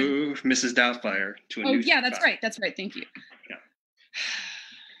you got to move Mrs. Doubtfire to a new yeah, that's spot. right. That's right. Thank you. Yeah.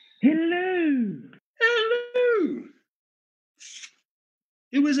 Hello.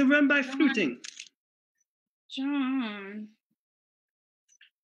 It was a run by fruiting. John.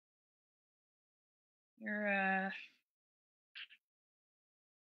 You're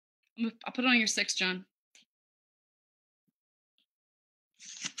I'll put it on your 6, John.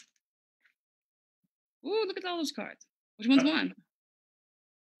 Ooh, look at all those cards. Which one's 1?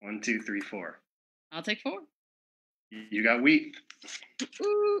 1, 2, 3, 4. I'll take 4. You got wheat.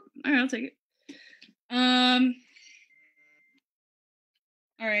 Ooh, all right, I'll take it.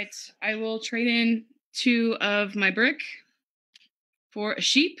 All right, I will trade in 2 of my brick for a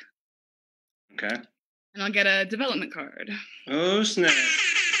sheep, Okay. and I'll get a development card. Oh, snap.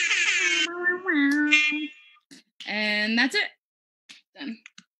 And that's it. Done.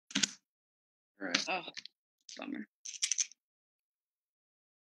 All right. Oh, bummer.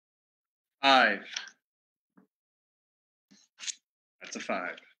 5. That's a 5.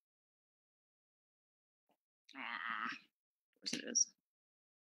 Of course it is.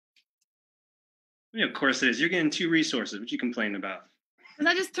 Yeah, of course it is. You're getting 2 resources. What you complaining about?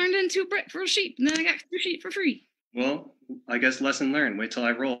 Because I just turned in 2 brick for a sheep, and then I got 2 sheep for free. Well, I guess lesson learned. Wait till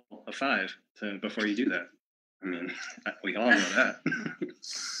I roll a 5 before you do that. I mean, we all know that.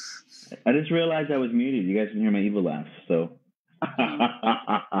 I just realized I was muted. You guys can hear my evil laugh, so.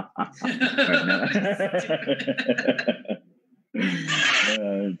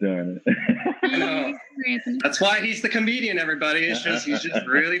 Darn it. I know. That's why he's the comedian, everybody. He's just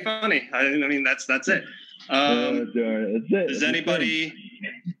really funny. I mean, that's it. Darn it. That's it. Does anybody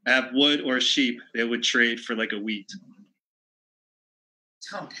have wood or sheep they would trade for like a wheat?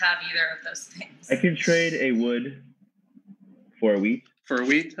 Don't have either of those things. I can trade a wood for a wheat. For a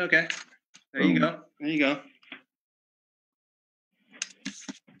wheat? Okay. There you go. There you go.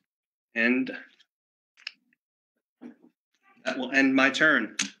 And that will end my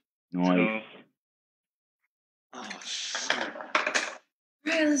turn. Nice. Oh, shit. All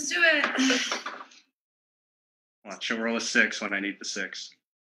right, let's do it. Watch, she'll roll a 6 when I need the 6.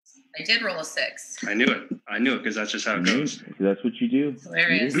 I did roll a 6. I knew it because that's just how it goes. That's what you do.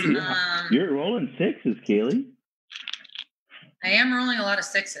 Hilarious. You're rolling 6s, Kaylee. I am rolling a lot of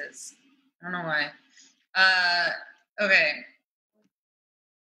 6s. I don't know why. Okay.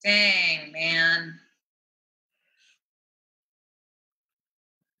 Dang, man.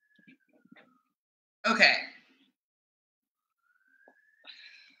 Okay.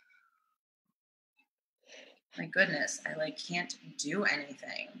 My goodness, I can't do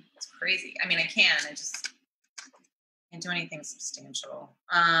anything. It's crazy. I mean, I can. I just can't do anything substantial.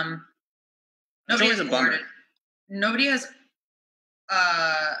 Nobody always has a bummer. boarded. Nobody has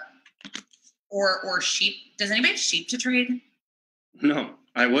or sheep. Does anybody have sheep to trade? No,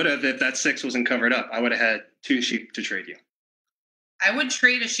 I would have if that 6 wasn't covered up. I would have had 2 sheep to trade you. I would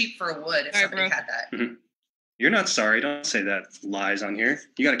trade a sheep for a wood if somebody had that. Mm-hmm. You're not sorry. Don't say that lies on here.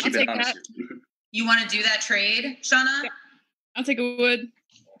 You got to keep it honest. You want to do that trade, Shawna? Yeah. I'll take a wood.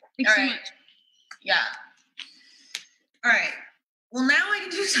 Thanks so much. Yeah. All right. Well, now I can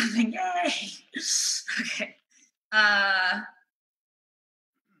do something. Yay. Okay.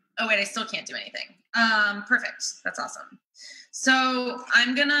 Oh, wait, I still can't do anything. Perfect. That's awesome. So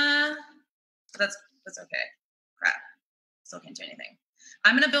I'm gonna, that's okay. Crap. Still can't do anything.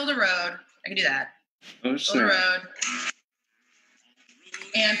 I'm gonna build a road. I can do that. Oh, Build a snap. road.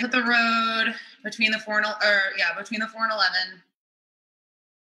 And put the road between the 4 and 11.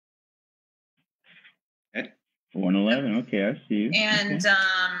 Okay. 4 and 11. Okay, I see you. And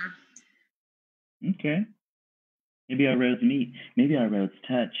Okay. Maybe our roads meet. Maybe our roads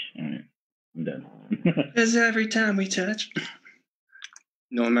touch. All right, I'm done. Because every time we touch.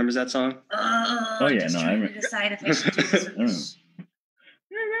 No one remembers that song? Oh, yeah, just no, I trying to remember. decide if I should do this or this.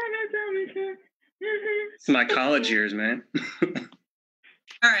 It's my college years, man.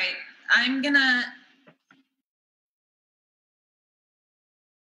 All right, I'm gonna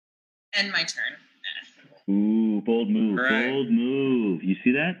end my turn. Ooh, bold move. Right. Bold move. You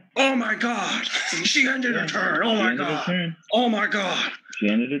see that? Oh my God! She ended her turn. Oh She my ended her God! turn. Oh my God! She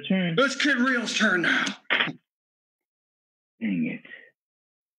ended her turn. It's Kid Rio's turn now. Dang it.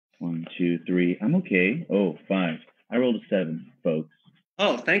 1, 2, 3. I'm okay. Oh, 5. I rolled a 7, folks.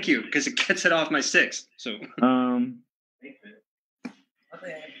 Oh, thank you, because it gets it off my 6. So.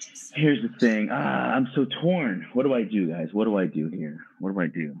 Here's the thing. I'm so torn. What do I do, guys? What do I do here? What do I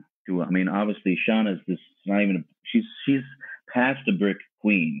do? I mean, obviously, Shawna's not even. She's past a brick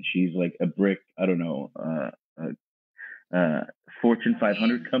queen. She's like a brick. I don't know. Fortune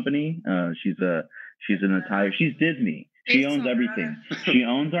 500 company. She's an entire. She's Disney. She owns everything. She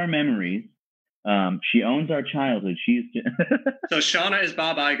owns our memories. She owns our childhood. She's. So Shawna is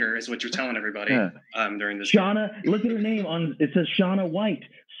Bob Iger, is what you're telling everybody. During this. Shawna, look at her name on. It says Shawna White.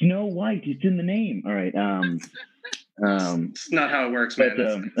 Snow White. It's in the name. All right. It's not how it works,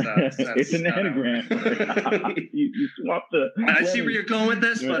 man. But, it's an anagram. you swapped the. I see where you're going with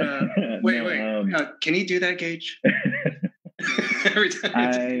this, but wait. Can you do that, Gage? Every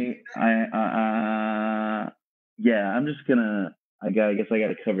time. Yeah, I'm just gonna. I guess I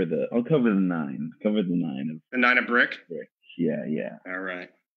gotta cover the. I'll cover the 9. Cover the 9 of. The 9 of brick. Yeah. All right.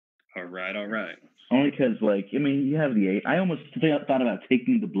 Only because, like, I mean, you have the 8. I almost thought about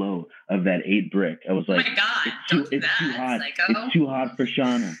taking the blow of that 8 brick. I was like, oh my God, it's too hot. Psycho. It's too hot for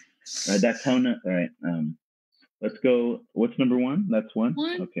Shawna. That's how. All right. Let's go. What's number 1? That's 1.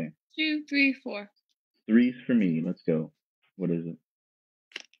 1, Okay. 2, 3, 4. 3's for me. Let's go. What is it?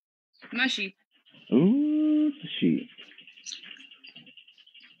 My sheep. Ooh, it's a sheep.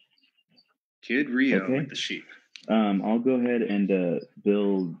 Kid Rio with the sheep. I'll go ahead and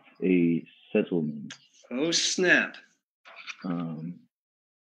build a settlement. Oh snap!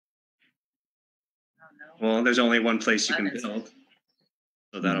 Well, there's only one place you can build,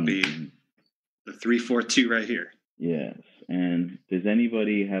 so that'll be the 342 right here. Yes. And does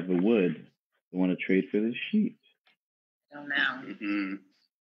anybody have a wood they want to trade for this sheep? I don't know. Mm-hmm.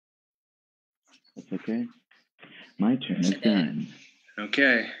 That's okay. My turn is done.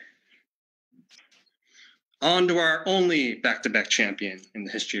 Okay. On to our only back-to-back champion in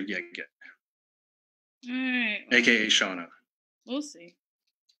the history of GEGGHEAD. All right. AKA Shawna. We'll see.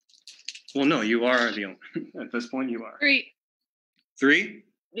 Well, no, you are the only. At this point, you are. 3. 3?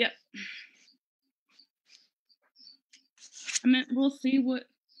 Yep. I mean, we'll see what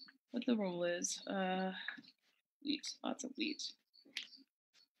the roll is. Wheat. Lots of wheat.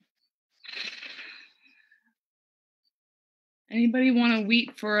 Anybody want a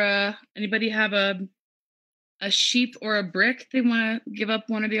wheat for anybody have a sheep or a brick they want to give up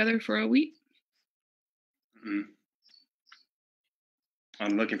one or the other for a wheat? Mm-hmm.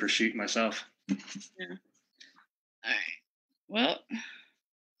 I'm looking for sheep myself. Yeah. All right. Well,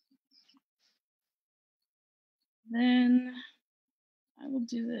 then I will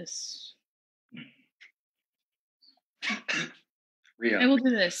do this. Rio. I will do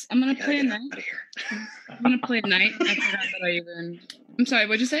this. I'm gonna play a night. I'm gonna play a night. I forgot that I even. I'm sorry.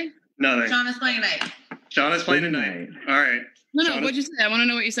 What'd you say? Nothing. Shawna's playing a night. Shawna's playing tonight. All right. No, Shawna's... what'd you say? I want to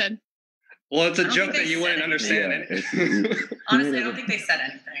know what you said. Well, it's a joke that you wouldn't understand it. Honestly, I don't think they said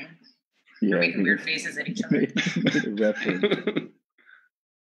anything. They're making weird faces at each other.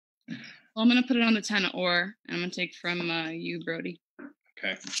 Well, I'm gonna put it on the 10 or, and I'm gonna take from you, Brody.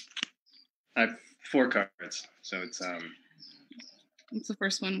 Okay. I have 4 cards, so it's What's the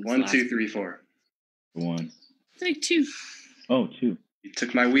first one? 1, 2, 3, 4. 1. Take 2. Oh, 2. You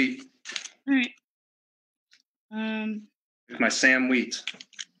took my wheat. All right. Took my Sam wheat.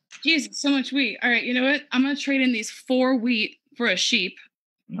 Jesus, so much wheat. All right, you know what? I'm gonna trade in these 4 wheat for a sheep.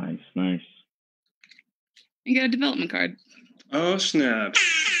 Nice. And get a development card. Oh snap!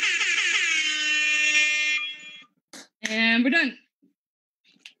 And we're done.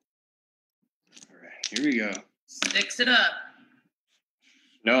 All right, here we go. Six it up.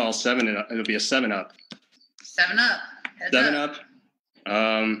 No, I'll 7 it up. It'll be a 7 up. 7 up. Heads 7 up.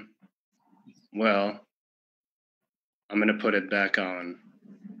 Well, I'm gonna put it back on.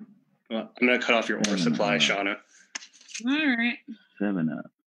 Well, I'm gonna cut off your ore supply, Shawna. All right. 7-Up.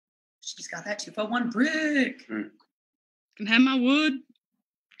 She's got that 2-for-1 brick. Can have my wood.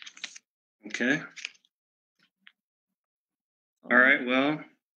 Okay. All right. Well,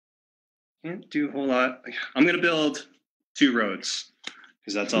 can't do a whole lot. I'm gonna build 2 roads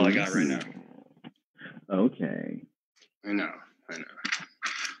because that's all I got right now. Okay. I know.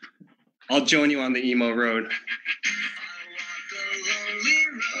 I'll join you on the emo road.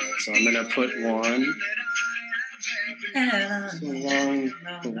 So I'm gonna put one up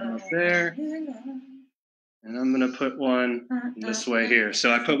there, and I'm gonna put one this way here.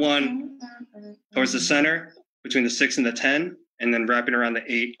 So I put one towards the center between the 6 and the 10, and then wrapping around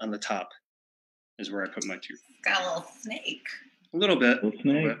the 8 on the top is where I put my 2. Got a little snake. A little bit.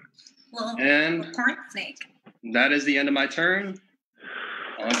 And Corn snake. that is the end of my turn.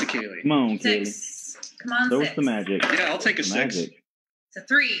 On to Kaylee. Come on, 6. Kaylee. Come on, Throw 6. the magic. Yeah, I'll take a 6. Magic. It's a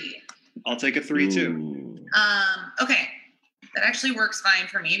 3. I'll take a 3 too. Ooh. Okay. That actually works fine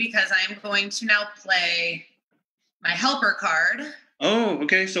for me because I'm going to now play my helper card. Oh,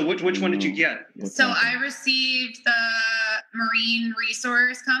 okay. So which one did you get? So I received the marine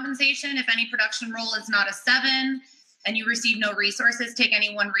resource compensation. If any production roll is not a 7 and you receive no resources, take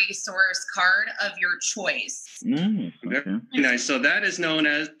any 1 resource card of your choice. Nice. Okay. Very nice. So that is known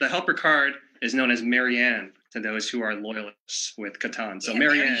as, the helper card is known as Marianne to those who are loyalists with Catan. So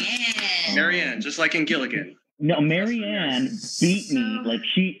Yeah, Marianne, just like in Gilligan. No, Marianne beat me. Like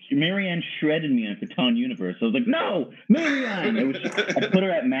Marianne shredded me on Catan Universe. I was like, no, Marianne. I put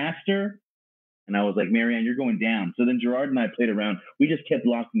her at master, and I was like, Marianne, you're going down. So then Gerard and I played around. We just kept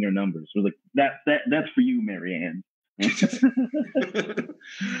locking their numbers. We're like, that's for you, Marianne. So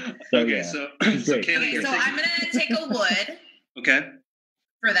Kaylee, Okay, so I'm gonna take a wood. Okay.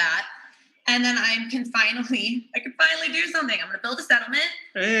 For that. And then I can finally do something. I'm going to build a settlement.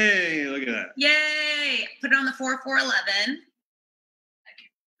 Hey, look at that. Yay. Put it on the 4-4-11.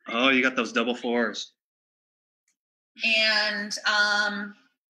 Oh, you got those double 4s. And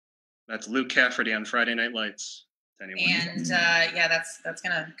that's Luke Cafferty on Friday Night Lights. yeah, that's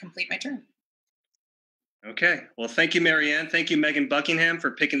going to complete my turn. Okay. Well, thank you, Marianne. Thank you, Megan Buckingham,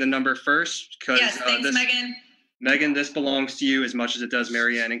 for picking the number first. Yes, thanks, Megan. Megan, this belongs to you as much as it does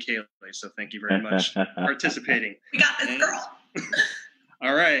Marianne and Kaylee. So thank you very much for participating. We got this, girl.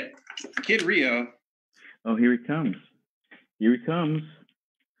 All right. Kid Rio. Oh, here he comes. Here he comes.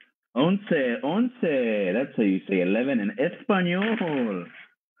 11. That's how you say 11 in Espanol.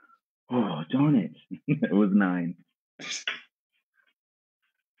 Oh, darn it. It was 9.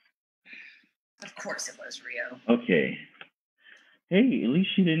 Of course it was, Rio. Okay. Hey, at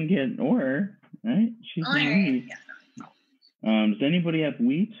least she didn't get an ore, right? She's in the lead. Yeah. Does anybody have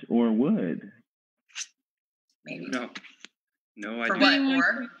wheat or wood? Maybe. No, I For don't. what?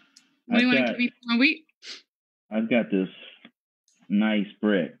 Ore? What do you want to give me for my wheat? I've got this nice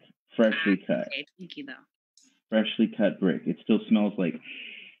brick, freshly cut. Okay, thank you, though. Freshly cut brick. It still smells like,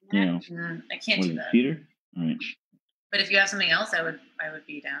 you know. I can't do that. Cedar? All right. But if you have something else, I would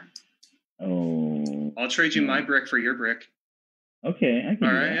be down. Oh. I'll trade you my brick for your brick. Okay, I can.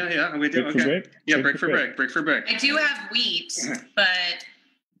 All do right, that. yeah, we do. Brick Okay. for brick? Yeah, brick for brick. Brick for brick. I do have wheat, but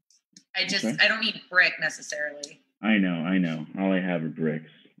I don't need brick necessarily. I know. All I have are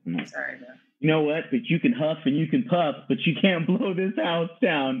bricks. Sorry, bro. You know what? But you can huff and you can puff, but you can't blow this house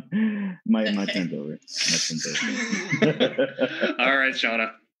down. My turn's over. All right,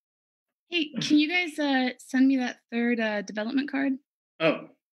 Shawna. Hey, can you guys send me that 3rd development card? Oh,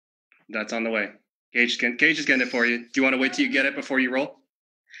 that's on the way. Gage is getting it for you. Do you want to wait till you get it before you roll?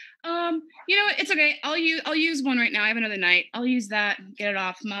 You know what? It's okay. I'll use one right now. I have another night. I'll use that. Get it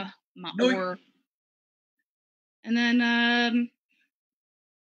off my ore. And then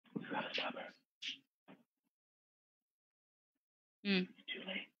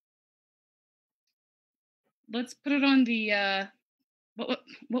let's put it on the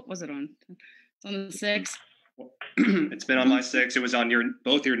what was it on? It's on the 6. It's been on my 6. It was on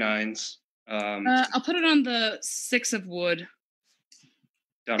both your 9s. I'll put it on the 6 of wood.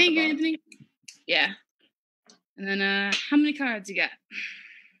 Thank you, Anthony. Yeah. And then how many cards you got?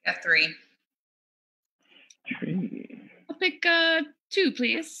 Got 3. I'll pick 2,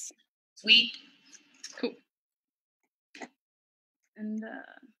 please. Sweet. Cool. And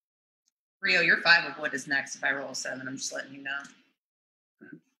Rio, your 5 of wood is next if I roll a 7. I'm just letting you know.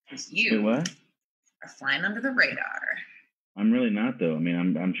 Because you what? are flying under the radar. I'm really not, though. I mean,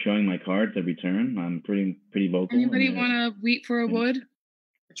 I'm showing my cards every turn. I'm pretty vocal. Anybody want a wheat for a wood?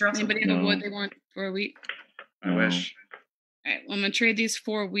 Anybody have a wood they want for a wheat? I wish. All right. Well, I'm gonna trade these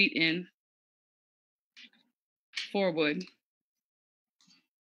 4 wheat in. 4 wood.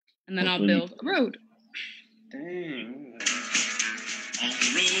 And then I'll Hopefully- build a road. Dang.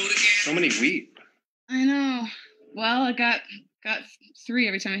 So many wheat. I know. Well, I got 3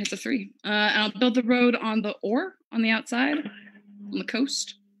 every time I hit the 3. And I'll build the road on the ore on the outside, on the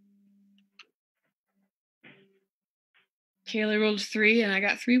coast. Kayla rolled 3, and I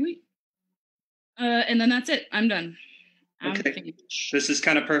got 3 wheat. And then that's it. I'm done. I'm Okay. finished. This is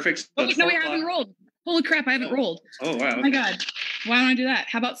kind of perfect. So Oh, it's no, 4 I haven't o'clock. rolled. Holy crap, I haven't rolled. Oh, wow. Oh my God. Why don't I do that?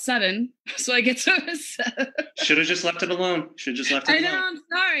 How about 7? So I get to a 7. Should have just left it alone. Should have just left it I alone. know, I'm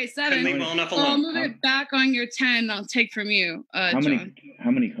sorry. Couldn't 7. leave well enough Well, I'll alone. move it back on your 10. I'll take from you, How John.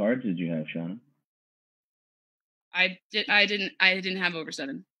 many cards did you have, Shawna? I didn't have over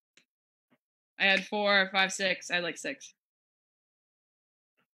 7. I had 4, 5, 6. I had like 6.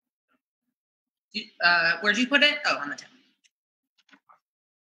 Where'd you put it? Oh, on the 10.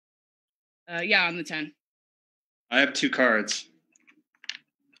 Yeah, on the 10. I have 2 cards.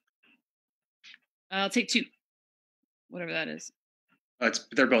 I'll take 2. Whatever that is.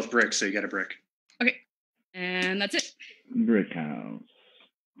 They're both bricks, so you get a brick. Okay. And that's it. Brick house.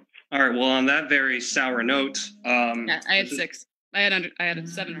 All right. Well, on that very sour note, Yeah, I had 6. I had a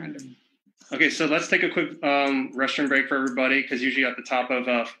 7 or under. Okay, so let's take a quick restroom break for everybody, because usually at the top of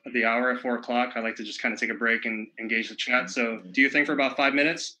the hour at 4 o'clock, I like to just kind of take a break and engage the chat. So do your thing for about 5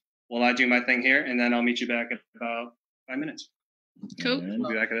 minutes while I do my thing here, and then I'll meet you back at about 5 minutes. Cool. And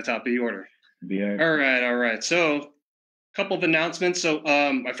We'll be back at the top of the order. be our- All right. So a couple of announcements. So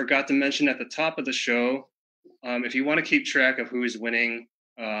I forgot to mention at the top of the show, if you want to keep track of who is winning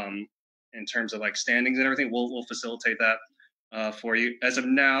in terms of like standings and everything, we'll facilitate that for you. As of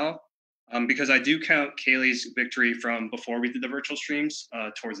now, because I do count Kaylee's victory from before we did the virtual streams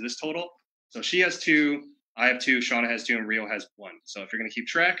towards this total. So she has 2, I have 2, Shawna has 2, and Rio has 1. So if you're going to keep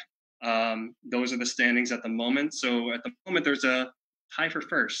track, those are the standings at the moment. So at the moment, there's a tie for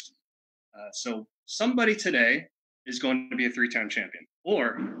first. So somebody today is going to be a 3-time champion,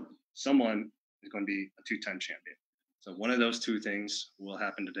 or someone is going to be a 2-time champion. So one of those 2 things will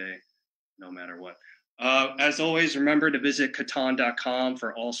happen today, no matter what. As always, remember to visit CATAN.com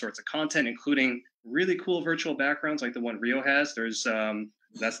for all sorts of content, including really cool virtual backgrounds like the one Rio has. There's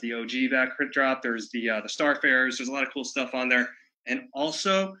that's the OG backdrop. There's the Starfarers. There's a lot of cool stuff on there. And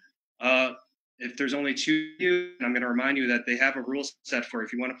also, if there's only 2 of you, and I'm going to remind you that they have a rule set for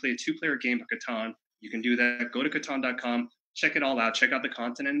if you want to play a 2-player game of Catan, you can do that. Go to CATAN.com, check it all out, check out the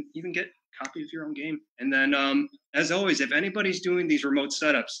content, and even get a copy of your own game. And then, as always, if anybody's doing these remote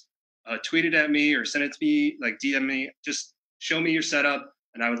setups, tweet it at me or send it to me, like DM me. Just show me your setup,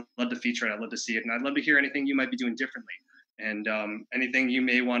 and I would love to feature it. I'd love to see it, and I'd love to hear anything you might be doing differently, and anything you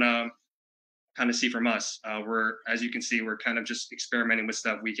may want to kind of see from us. As you can see, we're kind of just experimenting with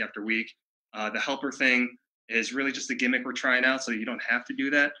stuff week after week. The helper thing is really just a gimmick we're trying out, so you don't have to do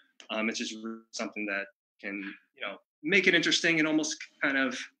that. It's just something that can, make it interesting and almost kind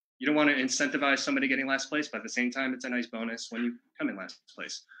of, you don't want to incentivize somebody getting last place, but at the same time, it's a nice bonus when you come in last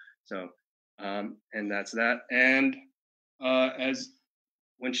place. So, and that's that. And as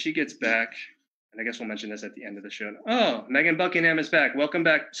when she gets back, and I guess we'll mention this at the end of the show. Oh, Megan Buckingham is back. Welcome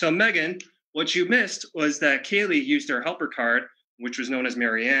back. So Megan, what you missed was that Kaylee used her helper card, which was known as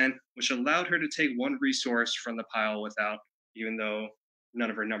Marianne, which allowed her to take 1 resource from the pile even though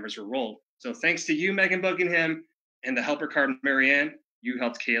none of her numbers were rolled. So thanks to you, Megan Buckingham, and the helper card, Marianne, you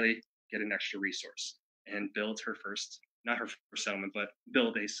helped Kaylee get an extra resource and build her not her first settlement, but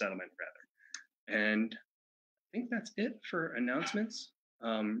build a settlement rather. And I think that's it for announcements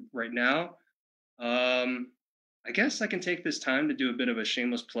right now. I guess I can take this time to do a bit of a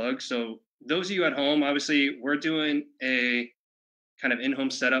shameless plug. So those of you at home, obviously, we're doing a kind of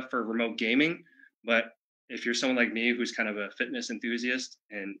in-home setup for remote gaming. But if you're someone like me who's kind of a fitness enthusiast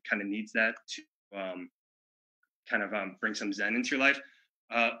and kind of needs that to bring some zen into your life,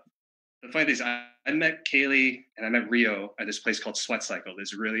 the funny thing is I met Kaylee and I met Rio at this place called Sweat Cycle,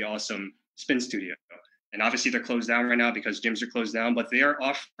 this really awesome spin studio. And obviously they're closed down right now because gyms are closed down, but they are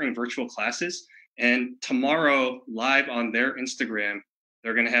offering virtual classes. And tomorrow, live on their Instagram,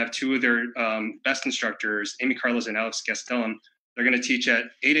 they're going to have 2 of their best instructors, Amy Carlos and Alex Gastelum. They're going to teach at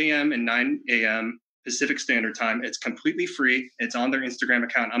 8 a.m. and 9 a.m. Pacific Standard Time. It's completely free. It's on their Instagram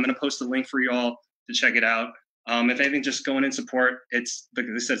account. I'm going to post a link for you all to check it out. If anything, just go in and support. It's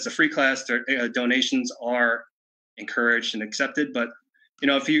a free class. Donations are encouraged and accepted. But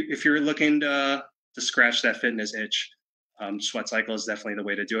if you're looking to scratch that fitness itch, Sweat Cycle is definitely the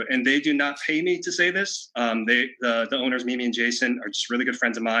way to do it. And they do not pay me to say this. The owners, Mimi and Jason, are just really good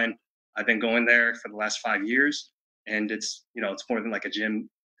friends of mine. I've been going there for the last 5 years, and it's more than like a gym.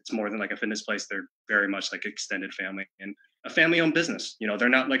 it's more than like a fitness place. They're very much like extended family and a family-owned business. You know, they're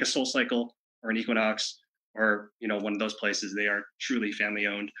not like a Soul Cycle or an Equinox or, you know, one of those places. They are truly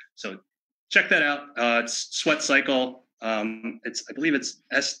family-owned. So check that out. It's Sweat Cycle. I believe it's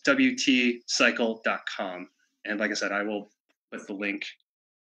swtcycle.com. And like I said, I will put the link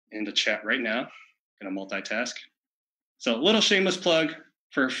in the chat right now. I'm gonna multitask. So a little shameless plug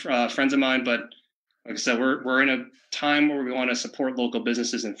for friends of mine, but like I said, we're in a time where we want to support local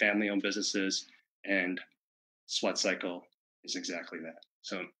businesses and family-owned businesses, and Sweat Cycle is exactly that.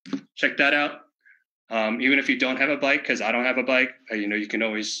 So check that out. Even if you don't have a bike, because I don't have a bike, you know, you can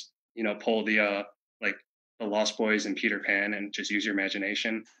always, you know, pull the like the Lost Boys and Peter Pan and just use your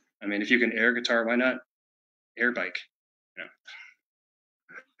imagination. I mean, if you can air guitar, why not air bike? You know,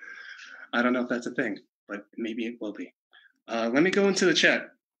 I don't know if that's a thing, but maybe it will be. Let me go into the chat.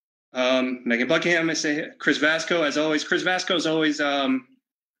 Megan Buckingham, I say Chris Vasco, as always. Chris Vasco,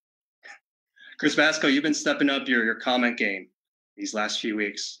 you've been stepping up your comment game these last few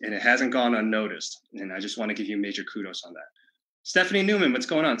weeks, and it hasn't gone unnoticed. And I just want to give you major kudos on that. Stephanie Newman, what's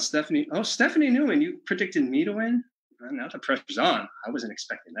going on? Stephanie Newman, you predicted me to win? Now the pressure's on. I wasn't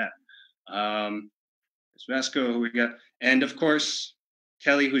expecting that. Chris Vasco, who we got? And of course,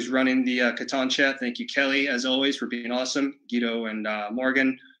 Kelly, who's running the CATAN chat. Thank you, Kelly, as always, for being awesome. Guido and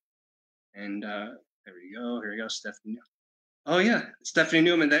Morgan. And there we go. Here we go, Stephanie. Oh, yeah, Stephanie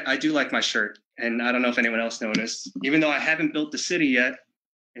Newman. I do like my shirt. And I don't know if anyone else noticed. Even though I haven't built the city yet,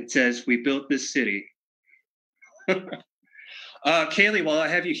 it says, "We built this city." Kaylee, while I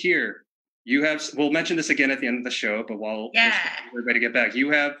have you here, we'll mention this again at the end of the show, but while everybody get back,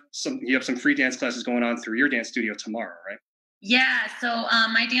 you have some free dance classes going on through your dance studio tomorrow, right? Yeah, so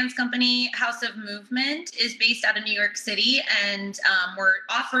my dance company, House of Movement, is based out of New York City, and we're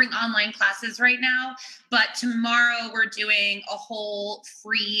offering online classes right now. But tomorrow we're doing a whole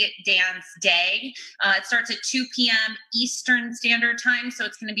free dance day. It starts at 2 p.m. Eastern Standard Time, so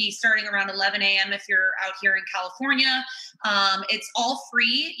it's going to be starting around 11 a.m. if you're out here in California. It's all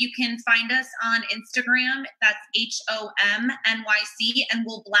free. You can find us on Instagram. That's HOMNYC, and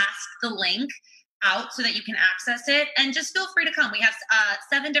we'll blast the link out so that you can access it, and just feel free to come. We have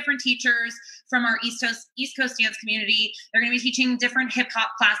 7 different teachers from our East Coast dance community. They're going to be teaching different hip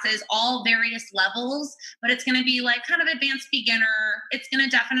hop classes, all various levels, but it's going to be like kind of advanced beginner. It's going to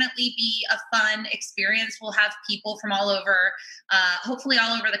definitely be a fun experience. We'll have people from all over, hopefully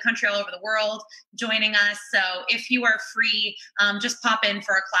all over the country, all over the world joining us. So if you are free, just pop in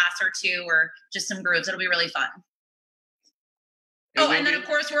for a class or two or just some grooves. It'll be really fun. Oh, and then of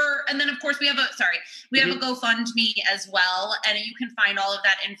course we have a GoFundMe as well, and you can find all of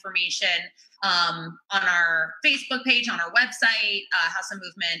that information on our Facebook page, on our website,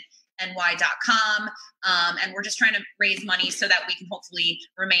 houseofmovementny.com, and we're just trying to raise money so that we can hopefully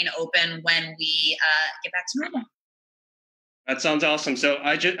remain open when we get back to normal. That sounds awesome. So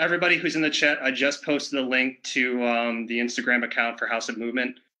everybody who's in the chat, I just posted a link to the Instagram account for House of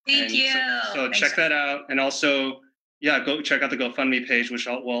Movement. Thank you. So check that out, and also. Yeah, go check out the GoFundMe page, which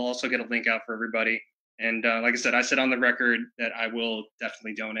we'll also get a link out for everybody. And like I said, I said on the record that I will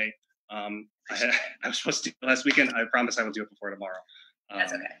definitely donate. I was supposed to do it last weekend. I promise I will do it before tomorrow.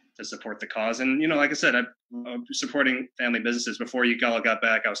 That's okay. To support the cause. And, you know, like I said, I'm supporting family businesses. Before you all got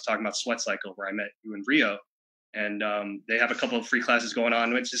back, I was talking about Sweat Cycle, where I met you in Rio. And they have a couple of free classes going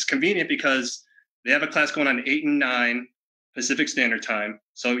on, which is convenient because they have a class going on 8 and 9 Pacific Standard Time.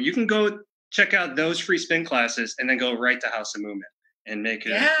 So you can go check out those free spin classes and then go right to House of Movement and make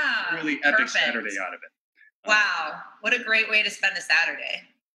it a really epic Saturday out of it. Wow. What a great way to spend a Saturday.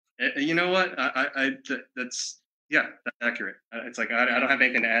 You know what? That's accurate. It's like, I don't have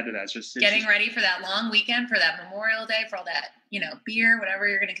anything to add to that. It's just getting ready for that long weekend, for that Memorial Day, for all that, beer, whatever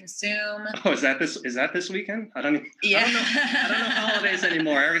you're going to consume. Oh, is that this weekend? I don't know holidays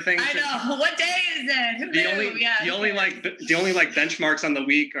anymore. Everything. I know. What day is it? Who the knew? only benchmarks on the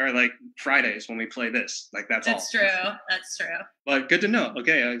week are like Fridays when we play this. Like that's all. That's true. But good to know.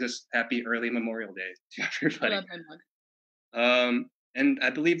 Okay, just happy early Memorial Day to everybody. And I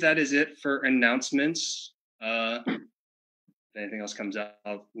believe that is it for announcements. If anything else comes out,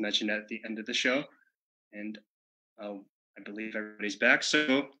 I'll mention that at the end of the show. And I believe everybody's back.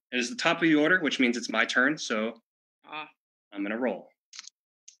 So it is the top of the order, which means it's my turn. So I'm going to roll.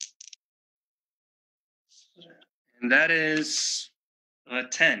 And that is a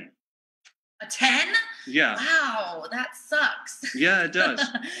 10. A 10? Yeah. Wow, that sucks. Yeah, it does.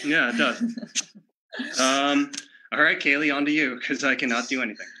 Yeah, it does. All right, Kaylee, on to you, because I cannot do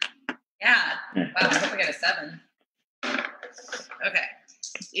anything. Yeah. Wow, I hope I get a 7. Okay.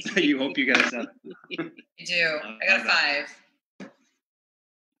 You hope you get a 7. I do. I got a 5.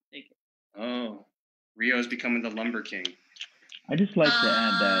 Oh, Rio's becoming the lumber king. I just like to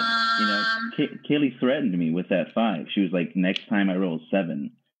add that, Kaylee threatened me with that 5. She was like, next time I roll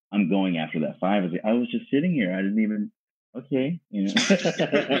 7, I'm going after that 5. I was like, I was just sitting here. I didn't even, okay.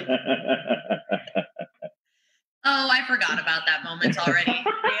 Oh, I forgot about that moment already,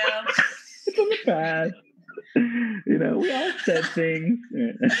 Rio. It's in the past. We all said things.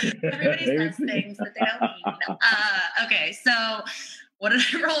 Everybody says things that they don't mean. Okay, so what did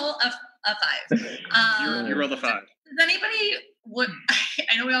I roll? A 5. You rolled a 5. Does anybody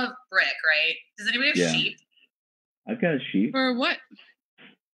I know we all have brick, right? Does anybody have sheep? I've got a sheep. For what?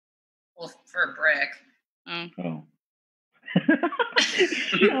 Well, for a brick. Oh.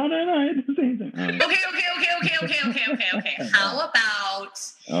 Shawna and I at the same time. Okay. How about,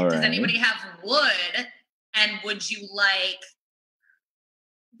 does anybody have wood, and would you like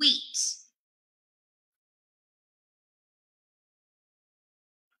wheat?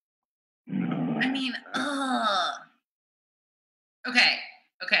 I mean,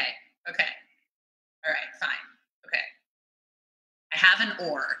 Okay. All right, fine. Okay. I have an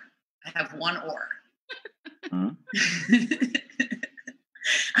ore. I have 1 ore. Huh?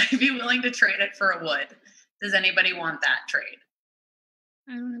 I'd be willing to trade it for a wood. Does anybody want that trade?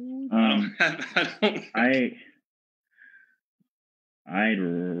 I don't know. I'd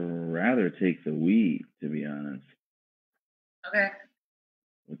rather take the wheat, to be honest. Okay.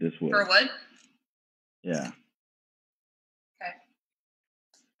 With this wood. For wood? Yeah. Okay.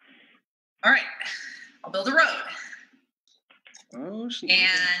 All right. I'll build a road. Oh,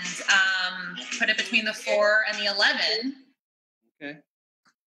 and put it between the 4 and the 11. Okay.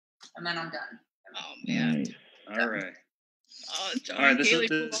 And then I'm done. Oh man. Nice. All right. Oh, Jon All right.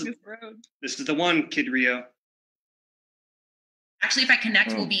 This is the one, Kid Rio. Actually, if I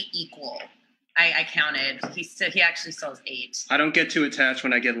connect, we'll be equal. I counted. He actually still has 8. I don't get too attached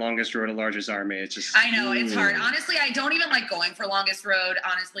when I get longest road to largest army. It's just. I know it's hard. Honestly, I don't even like going for longest road.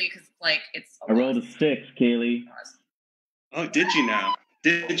 Honestly, because it's. I rolled a 6, Kaylee. Oh, did you now?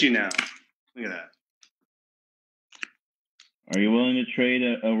 Did you now? Look at that. Are you willing to trade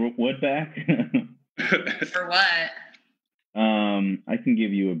a wood back? For what? I can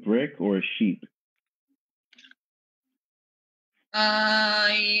give you a brick or a sheep.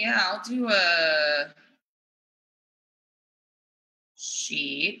 Yeah, I'll do a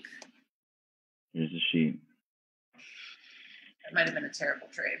sheep. Here's a sheep. That might have been a terrible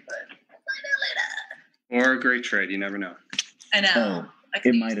trade, but I'll find out later. Or a great trade. You never know. I know. Oh,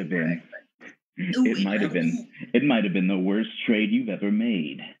 it might have been. It might have been. It might have been the worst trade you've ever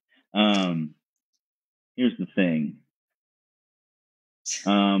made. Here's the thing.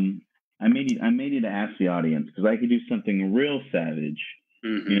 I may need to ask the audience, because I could do something real savage.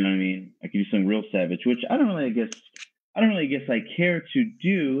 Mm-hmm. You know what I mean? I could do something real savage, which I don't really guess I care to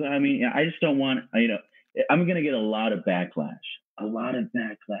do. I mean, I just don't want. I'm gonna get a lot of backlash.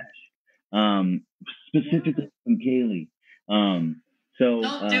 Specifically from Kaylee. So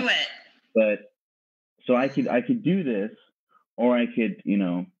don't do it. But so I could do this, or I could,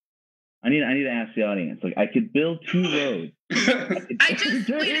 I need to ask the audience. Like, I could build 2 roads. Wait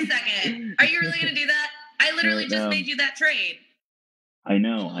a second. Are you really gonna do that? I literally just made you that trade. I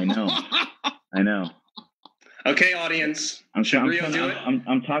know. Okay, audience. I'm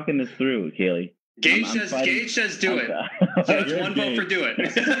talking this through, Kaylee. Gage says do it. So it's 1 vote for do it.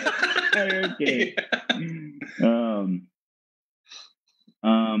 Okay.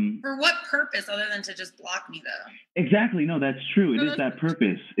 For what purpose other than to just block me, though? Exactly. No, that's true. It is that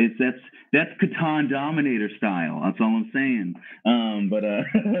purpose. That's CATAN Dominator style. That's all I'm saying. But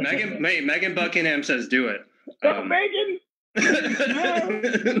Megan Buckingham says do it. Megan.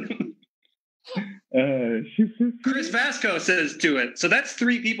 Chris Vasco says do it. So that's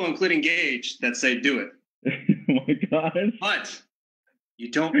 3 people, including Gage, that say do it. Oh my God! But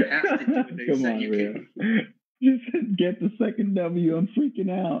you don't have to do it. Come on, Rio. You said get the second W. I'm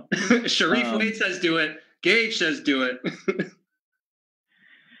freaking out. Sharif Wade says do it. Gage says do it.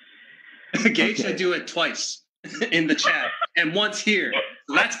 Gage said do it twice in the chat and once here.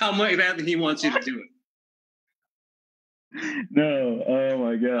 So that's how much badly he wants you to do it. No, oh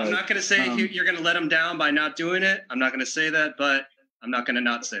my God. I'm not going to say you're going to let him down by not doing it. I'm not going to say that, but I'm not going to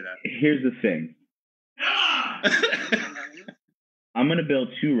not say that. Here's the thing. I'm going to build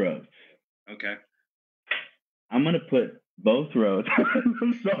 2 roads. Okay. I'm going to put both roads.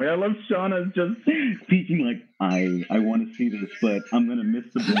 I'm sorry. I love Shawna just speaking like, I want to see this, but I'm going to miss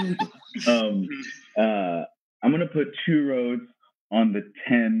the boat. I'm going to put 2 roads on the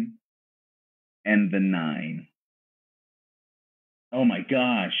 10 and the 9. Oh my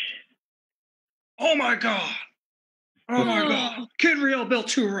gosh. Oh my God. Oh my God. Kid Rio built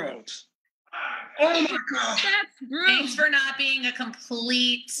 2 roads. Oh my god! That's brutal. Thanks for not being a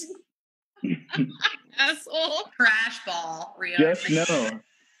complete asshole. trash ball, Rio.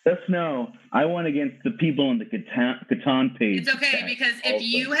 Just know, I went against the people on the Catan page. It's okay, because if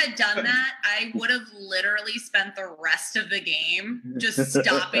you had done that, I would have literally spent the rest of the game just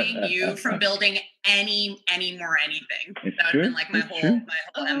stopping you from building any more anything. It's That would true. have been like my It's whole true.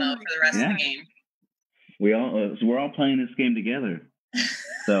 MO for the rest of the game. We're all playing this game together.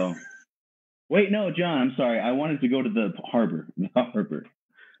 So, wait, no, John, I'm sorry. I wanted to go to the harbor. The harbor.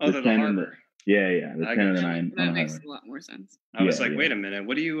 Oh, the harbor. Yeah. The 10 and the 9. That makes a lot more sense. I was like, wait a minute.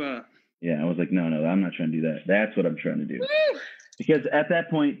 What do you? Yeah, I was like, no, I'm not trying to do that. That's what I'm trying to do. Woo! Because at that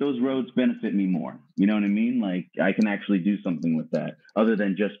point, those roads benefit me more. You know what I mean? Like, I can actually do something with that other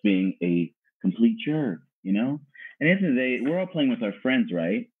than just being a complete jerk, you know? And at the end of the day, we're all playing with our friends,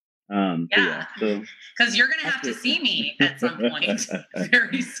 right? Yeah. So Because you're going to have to see me at some point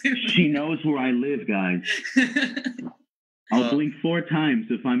very soon. She knows where I live, guys. I'll blink 4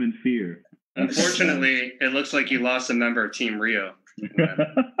 times if I'm in fear. Unfortunately, it looks like you lost a member of Team Rio. Gage,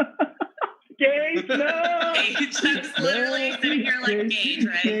 no! Gage, I was literally sitting here like Gage,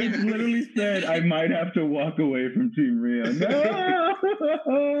 right? Gage literally said, I might have to walk away from Team Rio.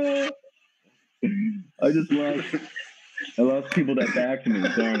 No! I lost people that backed me,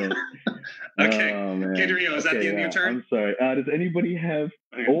 darn it. Okay. Oh, man. Kid Rio, is that the end of your turn? I'm sorry. Does anybody have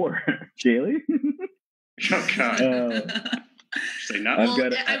ore? Jaylee? Oh, God. Say no.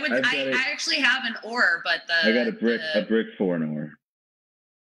 I actually have an ore, but I got a brick for an ore.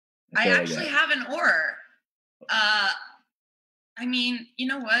 I actually have an ore. I mean, you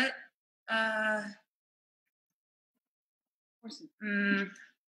know what?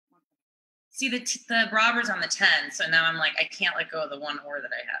 See, the robber's on the 10, so now I'm like, I can't let go of the 1 ore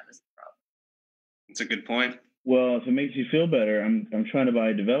that I have is the problem. That's a good point. Well, if it makes you feel better, I'm trying to buy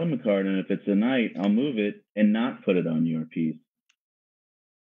a development card, and if it's a knight, I'll move it and not put it on your piece.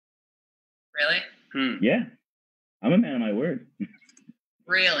 Really? Yeah. I'm a man of my word.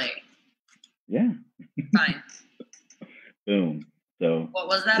 Really? Yeah. Fine. Boom. So what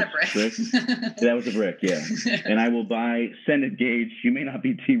was that, a brick? That was a brick, yeah. And I will send it, Gage. You may not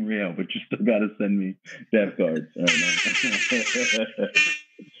be Team Rio, but you still got to send me dev cards.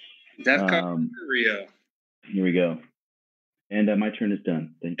 Dev card Rio. Here we go. And my turn is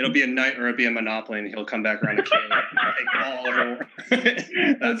done. It'll be a knight or it'll be a monopoly, and he'll come back around the king and take all of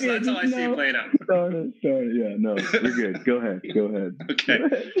it. That's how I see it played out. Start it. Yeah, no, we're good. Go ahead. Okay.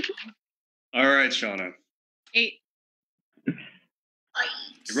 All right, Shawna. 8.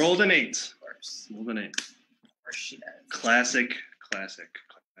 You rolled an 8. Of course. Rolled an 8. Of course she does. Classic 8.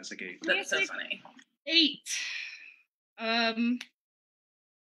 That's so funny. 8.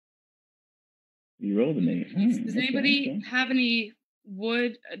 You rolled an 8. Does anybody have any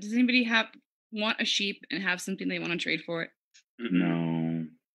wood? Does anybody want a sheep and have something they want to trade for it? No.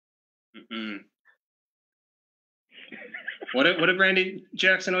 What did Randy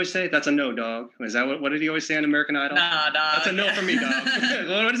Jackson always say? That's a no, dog. Is that what did he always say on American Idol? Nah, dog. That's a no for me, dog.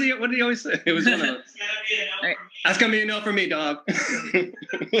 What did he always say? It was one of those. That's gonna be a no for me, dog.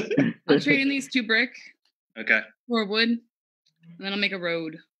 I'll trade in these 2 brick. Okay. For wood, and then I'll make a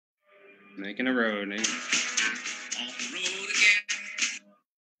road. Making a road.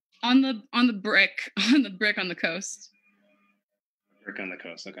 On the brick on the coast. Brick on the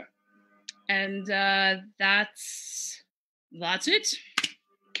coast. Okay. And that's it.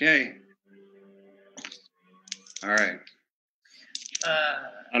 Okay. All right. I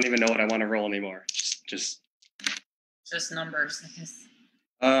don't even know what I want to roll anymore. Just numbers, I guess.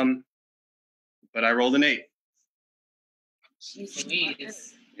 But I rolled an 8. Jeez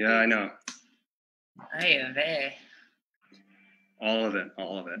Louise. Yeah, I know. All of it.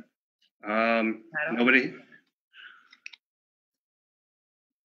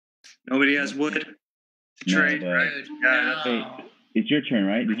 Nobody has wood to trade, right? Yeah. Hey, it's your turn,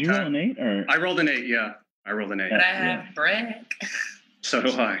 right? Did you roll an 8 or? I rolled an 8. Yeah, I rolled an 8. But I have brick. So do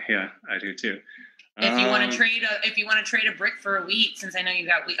I. Yeah, I do too. If you want to trade a brick for a wheat, since I know you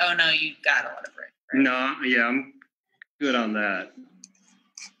got wheat. Oh no, you got a lot of brick. Right? No, yeah, I'm good on that.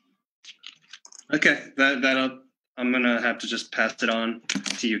 Okay, I'm gonna have to just pass it on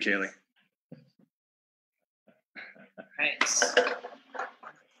to you, Kaylee. Right.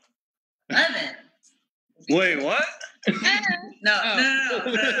 11. Wait, what? No.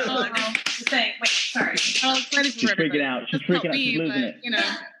 Just saying. Wait, sorry. She's freaking out. She's losing it. You know.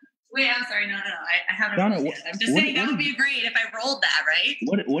 Wait, I'm sorry. No. I haven't rolled yet. I'm just saying that would be great if I rolled that, right?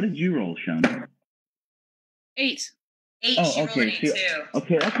 What did you roll, Shawna? 8. 8. Oh, she rolled an 8 too.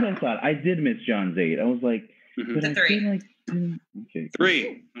 Okay, that's what I thought. I did miss John's 8. I was like, The 3. Okay.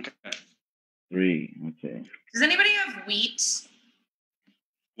 3. Okay. 3. Okay. Does anybody have wheat?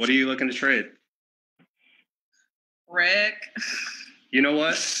 What are you looking to trade? Rick? You know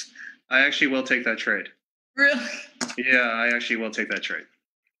what? I actually will take that trade. Really? Yeah, I actually will take that trade.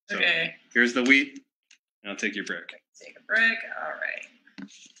 So Okay. here's the wheat, and I'll take your brick. Take a brick. All right.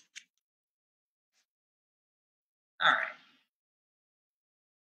 All right.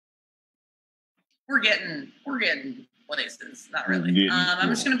 We're getting places. Not really. I'm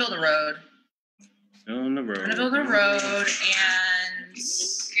just gonna build a road. On the road. I'm gonna build a road and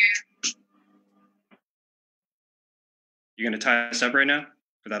You gonna tie us up right now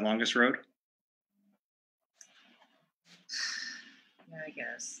for that longest road? yeah, I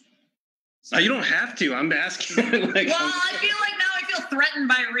guess. No, you don't have to. I'm asking. Well, I feel like now I feel threatened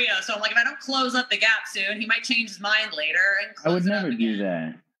by Rio. So I'm like, if I don't close up the gap soon, he might change his mind later. And I would close it up never again. do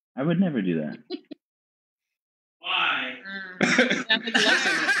that. I would never do that. Why? Mm.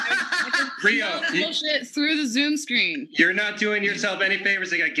 Rio, Bullshit through the Zoom screen. you're not doing yourself any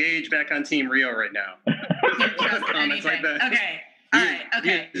favors. They got Gage back on Team Rio right now. Can't trust Comments like anything. that. Okay. All right.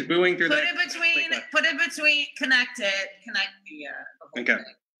 Okay. He's booing through Put that. it between, connect the whole Okay.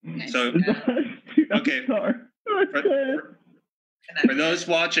 thing. So, Dude, I'm okay. sorry. For those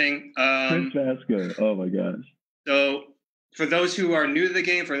watching, Chris Vasco. Oh my gosh. so for those who are new to the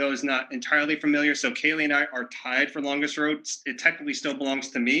game, for those not entirely familiar, so Kaylee and I are tied for longest road. It technically still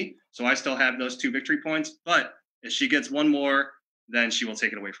belongs to me, so I still have those 2 victory points. But if she gets one more, then she will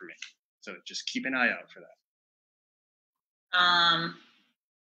take it away from me. So just keep an eye out for that.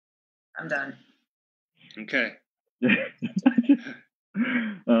 I'm done. Okay.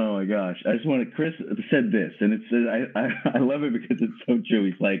 Oh my gosh. I just wanted, Chris said this, and it's, I love it because it's so true.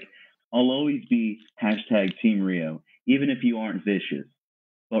 He's like, I'll always be #Team Rio, even if you aren't vicious.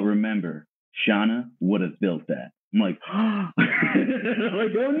 But remember, Shawna would have built that. I'm like, I'm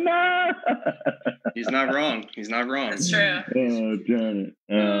like, oh no! He's not wrong. He's not wrong. That's true. Oh, darn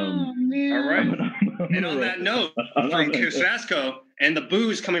it. Oh man. All right. And on that note, from Chris Vasco and the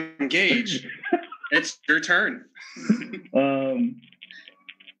booze coming from Gage, it's your turn. I'm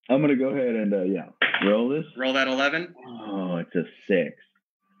gonna go ahead and roll this. Roll that 11. Oh, it's a 6.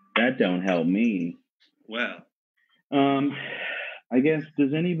 That don't help me. Well, I guess,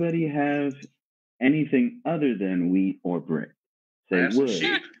 does anybody have anything other than wheat or brick? I Say have some wood.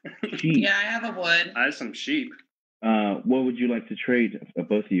 sheep. Sheep. Yeah, I have a wood. I have some sheep. What would you like to trade?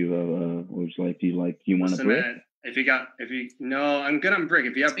 Both of you. What would you like? Do you want a Listen, brick? man, no, I'm good on brick.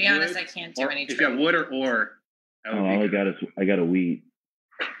 If you have To be honest, wood, I can't do or any if you have trade. wood or ore, that would Oh, be all good. I got a wheat.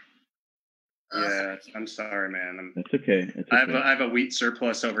 Yeah, I'm sorry, man. That's okay. It's I okay. have a wheat